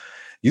Jersey.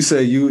 You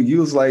say you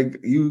was like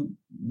you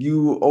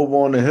over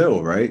on the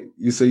hill, right?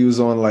 You say you was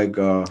on like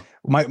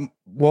my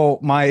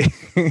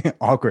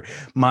awkward.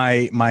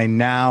 My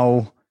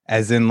now,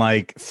 as in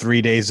like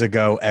 3 days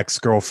ago,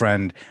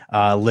 ex-girlfriend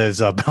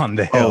lives up on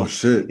the hill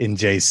in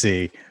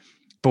JC.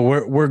 But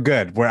we're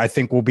good. I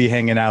think we'll be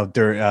hanging out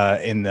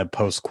in the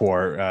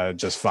post-quar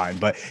just fine.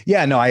 But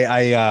yeah, no,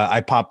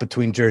 I pop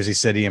between Jersey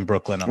City and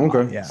Brooklyn.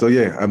 Okay. Yeah. So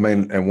yeah, I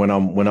mean, and when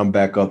I'm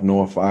back up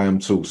north, I am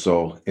too.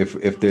 So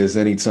if there's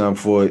any time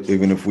for it,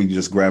 even if we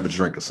just grab a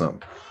drink or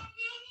something.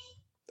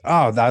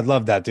 Oh, I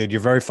love that, dude.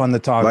 You're very fun to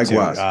talk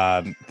Likewise.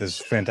 to. This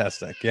is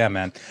fantastic. Yeah,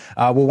 man.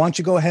 Well, why don't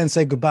you go ahead and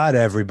say goodbye to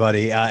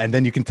everybody, and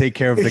then you can take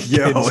care of the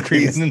kids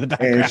screaming in the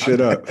background. Shit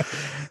up.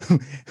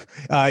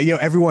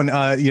 Everyone,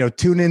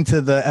 tune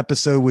into the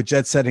episode with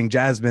Jet Setting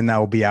Jasmine that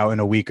will be out in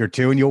a week or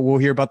two, and we'll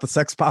hear about the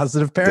sex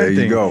positive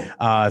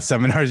parenting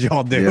seminars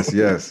y'all do.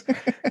 Yes.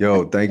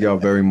 Yo, thank y'all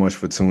very much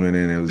for tuning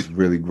in. It was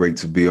really great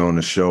to be on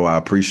the show. I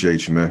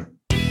appreciate you, man.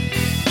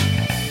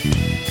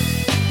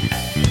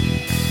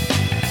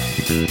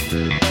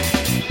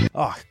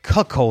 Oh,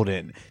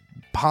 cuckolding,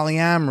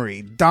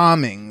 polyamory,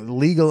 doming,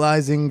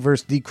 legalizing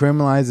versus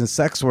decriminalizing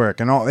sex work,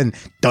 and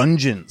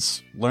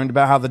dungeons. Learned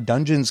about how the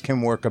dungeons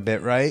can work a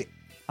bit, right?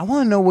 I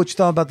want to know what you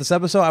thought about this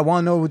episode. I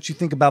want to know what you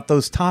think about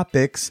those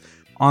topics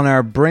on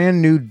our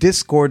brand new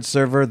Discord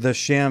server, the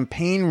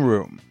Champagne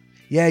Room.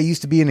 Yeah, it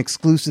used to be an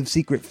exclusive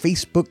secret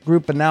Facebook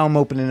group, but now I'm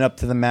opening it up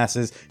to the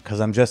masses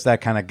because I'm just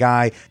that kind of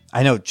guy.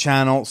 I know,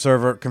 channel,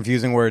 server,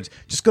 confusing words.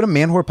 Just go to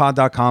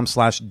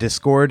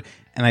manwhorepod.com/Discord,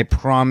 and I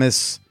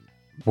promise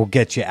we'll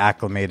get you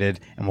acclimated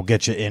and we'll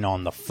get you in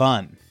on the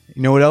fun.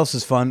 You know what else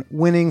is fun?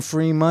 Winning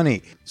free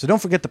money. So don't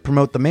forget to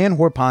promote the Man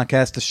Whore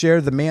Podcast, to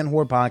share the Man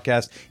Whore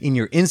Podcast in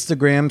your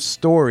Instagram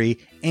story,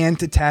 and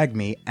to tag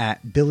me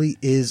at Billy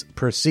is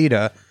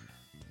Persida.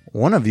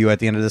 One of you at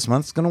the end of this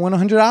month is going to win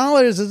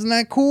 $100. Isn't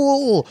that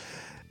cool?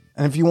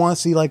 And if you want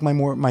to see like my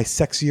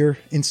sexier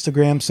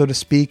Instagram, so to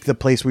speak, the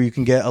place where you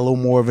can get a little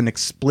more of an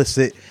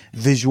explicit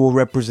visual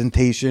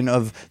representation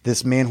of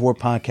this Man Whore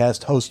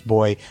Podcast host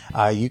boy,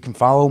 you can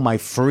follow my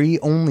free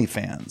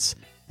OnlyFans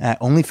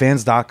at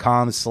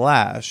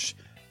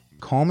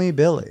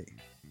onlyfans.com/callmebilly.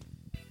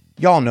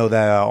 Y'all know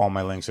that all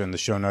my links are in the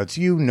show notes.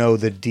 You know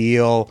the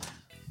deal.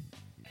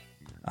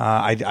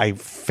 I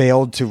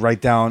failed to write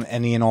down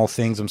any and all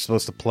things I'm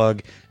supposed to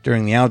plug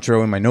during the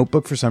outro in my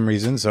notebook for some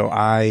reason, so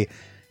I'm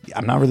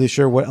not really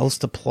sure what else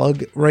to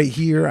plug right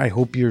here. I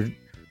hope you're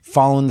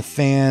following the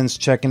fans,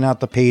 checking out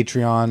the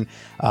Patreon,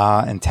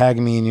 and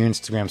tagging me in your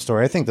Instagram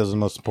story. I think those are the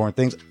most important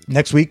things.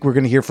 Next week, we're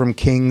going to hear from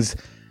King's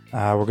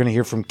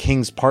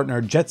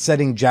partner, Jet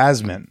Setting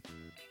Jasmine.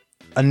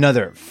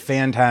 Another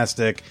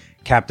fantastic,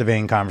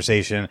 captivating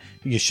conversation.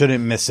 You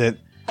shouldn't miss it.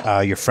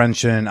 Your friend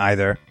shouldn't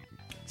either.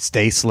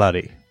 Stay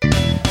slutty.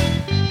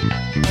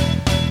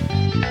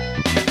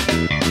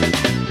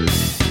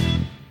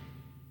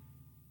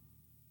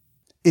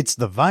 It's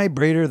the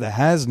vibrator that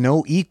has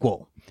no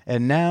equal.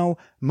 And now,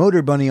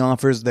 Motor Bunny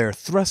offers their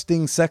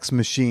thrusting sex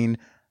machine,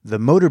 the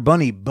Motor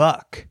Bunny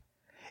Buck.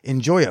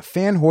 Enjoy a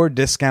fan whore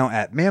discount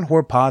at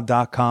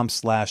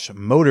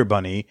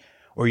manwhorepod.com/motorbunny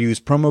or use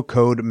promo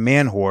code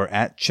manwhore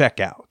at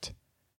checkout.